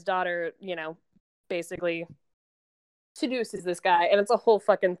 then his daughter, basically seduces this guy, and it's a whole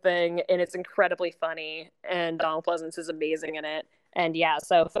fucking thing, and it's incredibly funny, and Donald Pleasance is amazing in it. And yeah,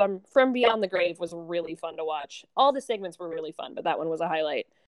 so From Beyond the Grave was really fun to watch. All the segments were really fun, but that one was a highlight.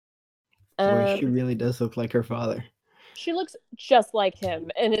 Boy, she really does look like her father. She looks just like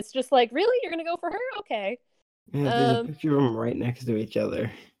him, and it's just like, really? You're gonna go for her? Okay. Yeah, there's a picture of them right next to each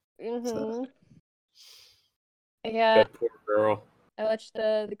other. Mm-hmm. So. Yeah. That poor girl. I watched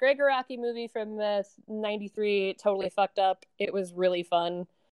the Greg Araki movie from '93. Totally fucked up. It was really fun.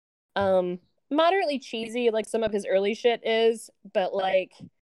 Moderately cheesy, like some of his early shit is, but like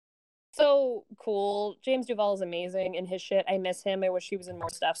so cool. James Duval is amazing in his shit. I miss him. I wish he was in more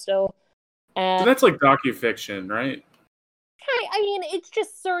stuff still. So that's like docufiction, right? I mean, it's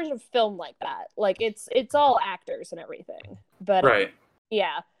just sort of filmed like that. Like it's all actors and everything. But Right.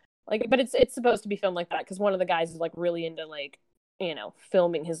 Yeah. Like, but it's supposed to be filmed like that because one of the guys is like really into like,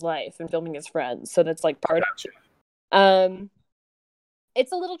 filming his life and filming his friends. So that's like part Gotcha. of it.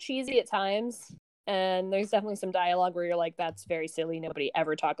 It's a little cheesy at times, and there's definitely some dialogue where you're like, that's very silly. Nobody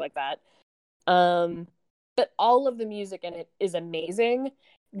ever talked like that. But all of the music in it is amazing.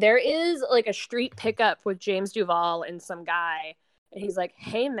 There is like a street pickup with James Duval and some guy, and he's like,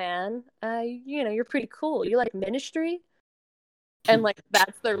 hey man, you're pretty cool. You like Ministry? And like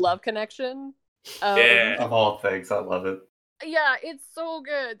that's their love connection. Yeah. Of all things, I love it. Yeah, it's so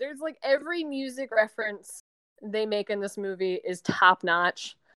good. There's like every music reference they make in this movie is top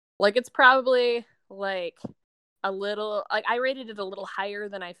notch. Like it's probably like a little, like I rated it a little higher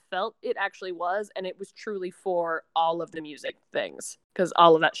than I felt it actually was, and it was truly for all of the music things because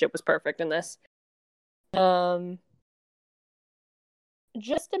all of that shit was perfect in this.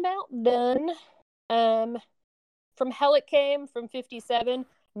 Just about done. From Hell It Came from '57.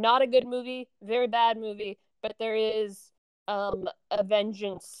 Not a good movie, very bad movie, but there is a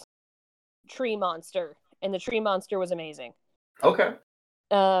vengeance tree monster, and the tree monster was amazing. Okay.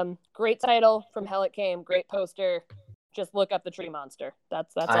 Great title, From Hell It Came, great poster. Just look up the tree monster.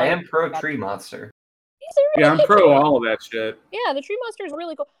 That's I all. am pro tree monster. He's a really Yeah, I'm good pro one. all of that shit. Yeah, the tree monster is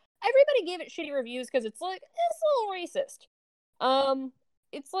really cool. Everybody gave it shitty reviews because it's a little racist.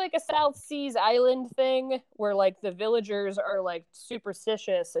 It's like a South Seas Island thing where like the villagers are like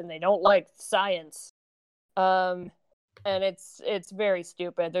superstitious and they don't like science. And it's very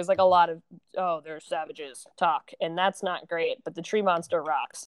stupid. There's like a lot of they're savages talk, and that's not great, but the tree monster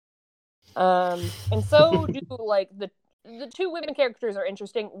rocks. And so do like the two women characters are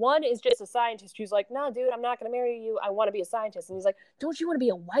interesting. One is just a scientist who's like, "No, dude, I'm not gonna marry you. I want to be a scientist." And he's like, "Don't you want to be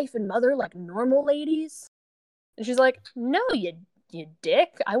a wife and mother like normal ladies?" And she's like, "No, you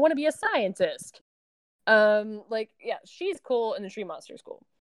dick. I want to be a scientist." She's cool, and the tree monster's cool.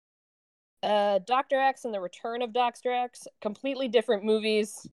 Dr. X and the Return of Dr. X, completely different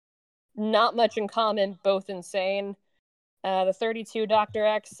movies, not much in common, both insane. The 32 Dr.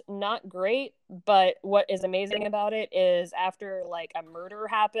 X, not great, but what is amazing about it is after like a murder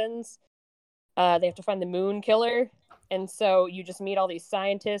happens, they have to find the moon killer, and so you just meet all these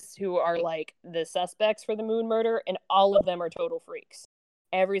scientists who are like the suspects for the moon murder, and all of them are total freaks.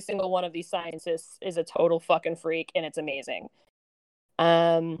 Every single one of these scientists is a total fucking freak, and it's amazing.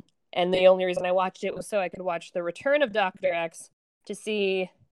 And the only reason I watched it was so I could watch The Return of Dr. X to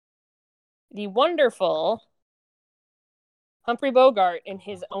see the wonderful Humphrey Bogart in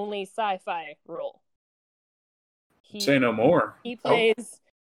his only sci-fi role. Say no more. He plays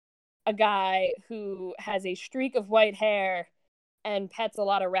a guy who has a streak of white hair and pets a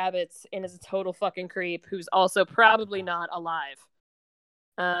lot of rabbits and is a total fucking creep who's also probably not alive.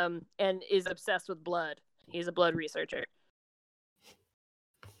 And is obsessed with blood. He's a blood researcher.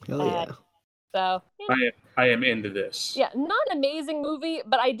 Hell yeah. So I am into this. yeah, not an amazing movie,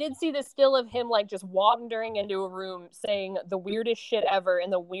 but I did see this still of him like just wandering into a room saying the weirdest shit ever in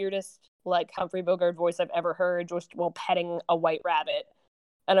the weirdest like Humphrey Bogart voice I've ever heard, just while petting a white rabbit.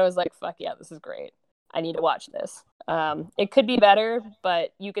 And I was like, fuck yeah, this is great. I need to watch this. It could be better,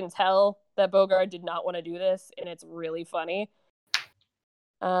 but you can tell that Bogart did not want to do this, and it's really funny.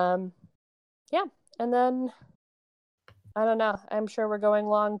 Yeah, and then I don't know. I'm sure we're going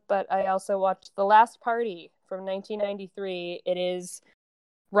long, but I also watched The Last Party from 1993. It is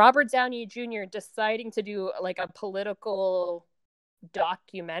Robert Downey Jr. deciding to do like a political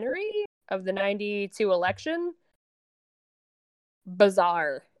documentary of the 92 election.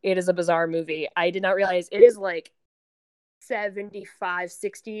 Bizarre. It is a bizarre movie. I did not realize it is like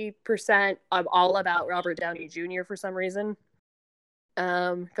 75-60% of all about Robert Downey Jr. for some reason.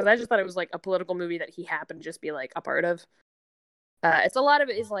 Because I just thought it was like a political movie that he happened to just be like a part of. It's a lot of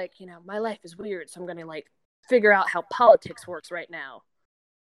it is like, you know, my life is weird, so I'm gonna like figure out how politics works right now.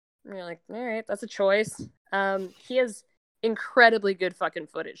 And you're like, all right, that's a choice. He has incredibly good fucking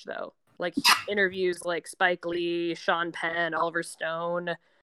footage though. Like he interviews like Spike Lee, Sean Penn, Oliver Stone.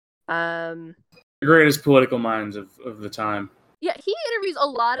 The greatest political minds of the time. Yeah, he interviews a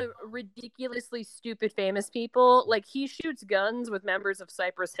lot of ridiculously stupid famous people. Like he shoots guns with members of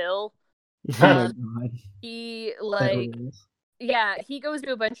Cypress Hill. Oh my god. He like yeah, he goes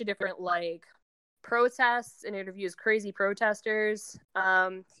to a bunch of different like protests and interviews crazy protesters.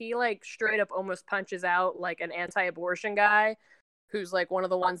 He like straight up almost punches out like an anti-abortion guy who's like one of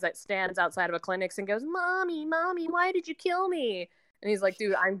the ones that stands outside of a clinic and goes, mommy, why did you kill me? And he's like,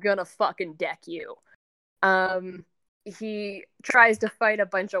 dude, I'm gonna fucking deck you. He tries to fight a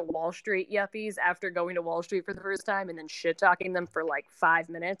bunch of Wall Street yuppies after going to Wall Street for the first time and then shit-talking them for like 5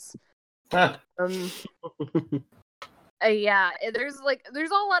 minutes. Yeah, there's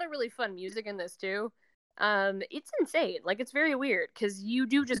a lot of really fun music in this too. It's insane. Like it's very weird because you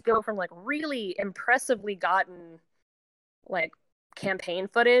do just go from like really impressively gotten like campaign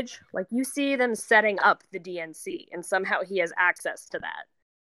footage. Like you see them setting up the DNC and somehow he has access to that.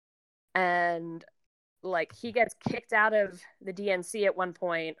 And like he gets kicked out of the DNC at one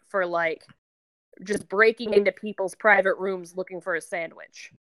point for like just breaking into people's private rooms looking for a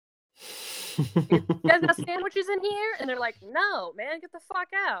sandwich. You guys got sandwiches in here? And they're like, no, man, get the fuck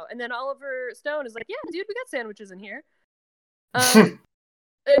out. And then Oliver Stone is like, yeah, dude, we got sandwiches in here. And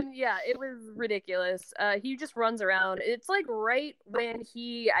yeah, it was ridiculous. He just runs around. It's like right when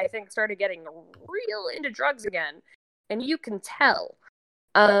he, I think, started getting real into drugs again. And you can tell.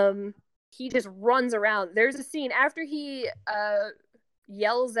 He just runs around. There's a scene after he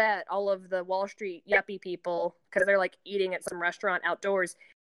yells at all of the Wall Street yuppie people because they're like eating at some restaurant outdoors.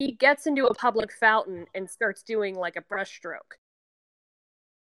 He gets into a public fountain and starts doing like a brushstroke.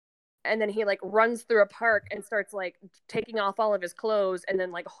 And then he like runs through a park and starts like taking off all of his clothes and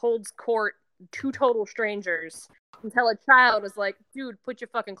then like holds court to total strangers until a child is like, dude, put your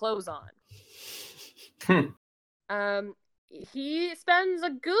fucking clothes on. He spends a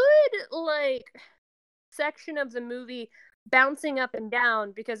good like section of the movie bouncing up and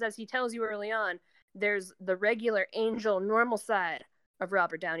down because as he tells you early on, there's the regular angel normal side of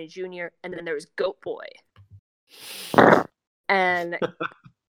Robert Downey Jr. and then there's Goat Boy. And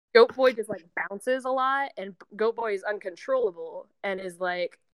Goat Boy just like bounces a lot and Goat Boy is uncontrollable and is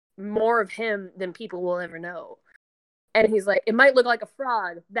like more of him than people will ever know. And he's like, it might look like a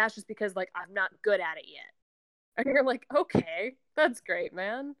frog. That's just because like I'm not good at it yet. And you're like, okay, that's great,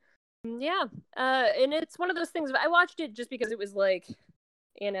 man. Yeah. And it's one of those things. I watched it just because it was like,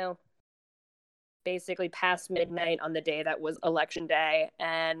 you know, basically past midnight on the day that was election day.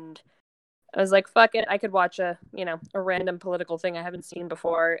 And I was like, fuck it. I could watch a random political thing I haven't seen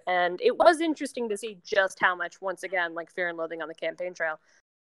before. And it was interesting to see just how much, once again, like Fear and Loathing on the Campaign Trail,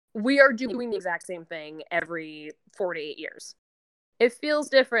 we are doing the exact same thing every 4 to 8 years. It feels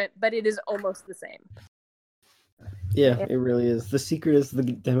different, but it is almost the same. Yeah, it really is. The secret is the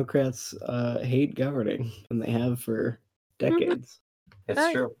Democrats hate governing, and they have for decades.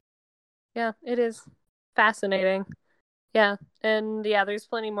 It's true. Yeah, it is fascinating. Yeah, and yeah, there's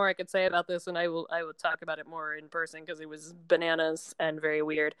plenty more I could say about this, and I will talk about it more in person because it was bananas and very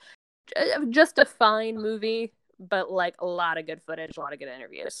weird. Just a fine movie, but like a lot of good footage, a lot of good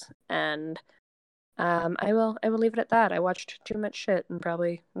interviews, and I will leave it at that. I watched too much shit and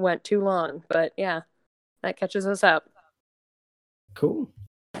probably went too long, but yeah. that catches us up. Cool.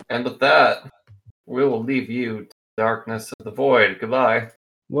 And with that, we will leave you to the darkness of the void. Goodbye.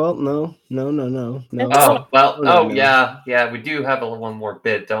 Well, no. Oh, well, No. yeah, we do have one more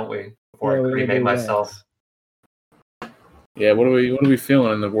bit, don't we? Before I we're gonna cremate do myself. Rex. Yeah, what are we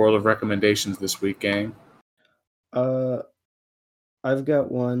feeling in the world of recommendations this week, gang? I've got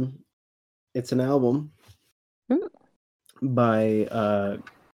one. It's an album by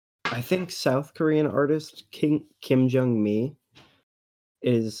I think South Korean artist Kim Jung Mi.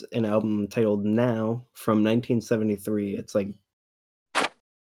 Is an album titled Now from 1973. It's like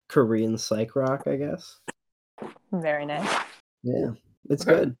Korean psych rock, I guess. Very nice. Yeah, it's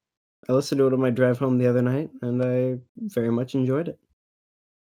Okay. good. I listened to it on my drive home the other night, and I very much enjoyed it.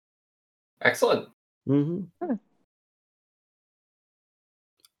 Excellent. Mm-hmm.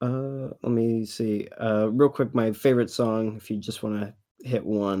 Let me see. Real quick, my favorite song, if you just want to hit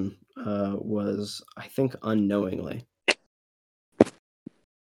one, was I think Unknowingly.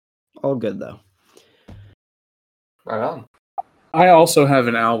 All good though. Right on. I also have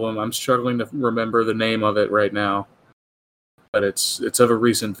an album. I'm struggling to remember the name of it right now, but it's of a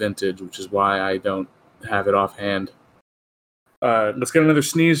recent vintage, which is why I don't have it offhand. Let's get another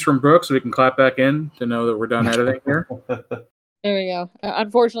sneeze from Brooke so we can clap back in to know that we're done editing here. There we go.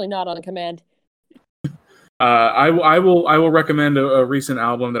 Unfortunately, not on command. I will recommend a recent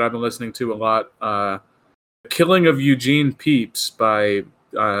album that I've been listening to a lot. The Killing of Eugene Pepys by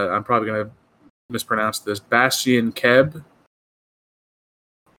I'm probably going to mispronounce this, Bastian Keb.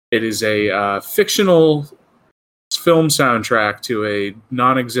 It is a fictional film soundtrack to a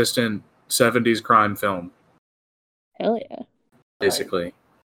non-existent 70s crime film, Hell yeah. basically.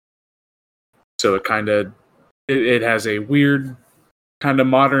 So it has a weird kind of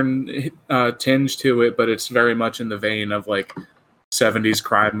modern tinge to it, but it's very much in the vein of like 70s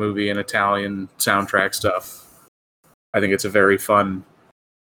crime movie and Italian soundtrack stuff. I think it's a very fun,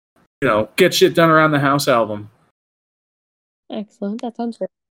 get shit done around the house album. Excellent. That sounds great.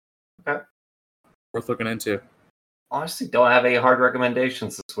 Okay. Worth looking into. Honestly, don't have any hard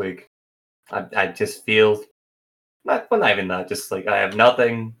recommendations this week. I just feel not even that. Just like I have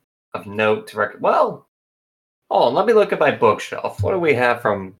nothing of note to recommend. Well, let me look at my bookshelf. What do we have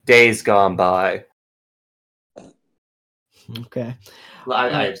from days gone by? Okay.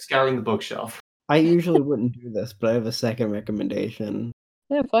 I'm scouring the bookshelf. I usually wouldn't do this, but I have a second recommendation.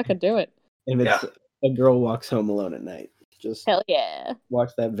 Yeah, fucking do it. And it's A Girl Walks Home Alone at Night. Just Hell yeah.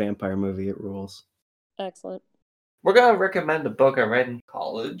 watch that vampire movie. It rules. Excellent. We're going to recommend a book I read in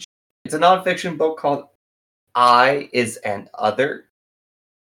college. It's a nonfiction book called I Is an Other.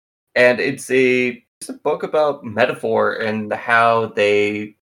 And it's a book about metaphor and how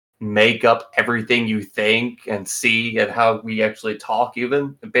they make up everything you think and see and how we actually talk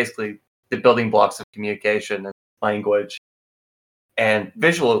even. And basically, the building blocks of communication and language. And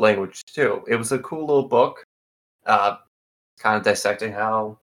visual language, too. It was a cool little book. Kind of dissecting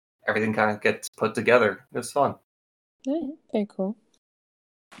how everything kind of gets put together. It was fun. Yeah, very cool.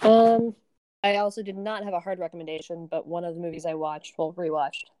 I also did not have a hard recommendation, but one of the movies I rewatched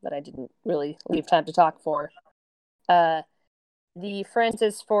that I didn't really leave time to talk for. The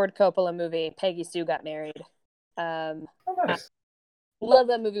Francis Ford Coppola movie, Peggy Sue Got Married. Nice. I love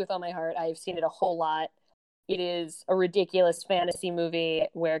that movie with all my heart. I've seen it a whole lot. It is a ridiculous fantasy movie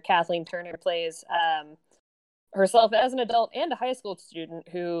where Kathleen Turner plays herself as an adult and a high school student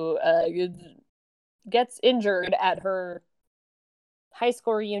who gets injured at her high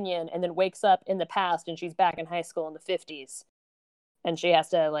school reunion and then wakes up in the past and she's back in high school in the 50s. And she has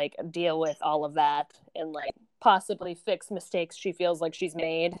to like deal with all of that and like possibly fix mistakes she feels like she's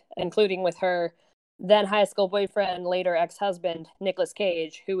made, including with her then high school boyfriend, later ex-husband, Nicolas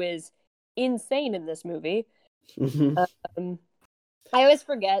Cage, who is insane in this movie. I always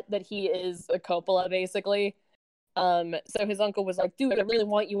forget that he is a Coppola, basically. So his uncle was like, dude, I really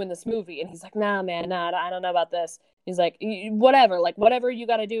want you in this movie. And he's like, nah, man, I don't know about this. He's like, whatever you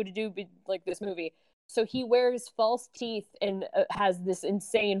got to do like this movie. So he wears false teeth and has this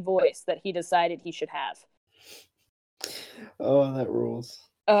insane voice that he decided he should have. Oh, that rules.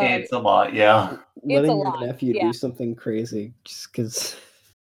 It's a lot, yeah. Letting your nephew do something crazy just because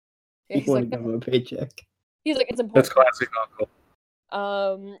you want to give him a paycheck. He's like, it's important. That's classic uncle.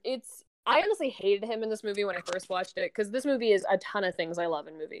 I honestly hated him in this movie when I first watched it, because this movie is a ton of things I love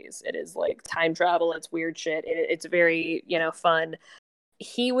in movies. It is like time travel, it's weird shit, it's very, fun.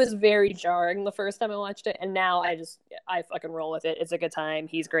 He was very jarring the first time I watched it, and now I fucking roll with it. It's a good time.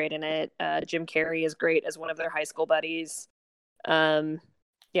 He's great in it. Jim Carrey is great as one of their high school buddies.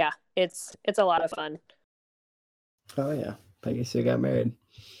 Yeah, it's a lot of fun. Oh yeah, Peggy Sue Got Married.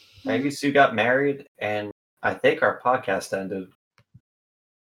 Maggie Sue got married, and I think our podcast ended.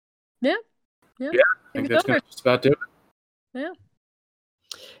 I think that's gonna just about do it. Yeah.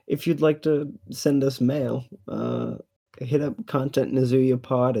 If you'd like to send us mail, hit up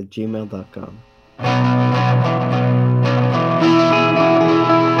contentnazuyapod@gmail.com.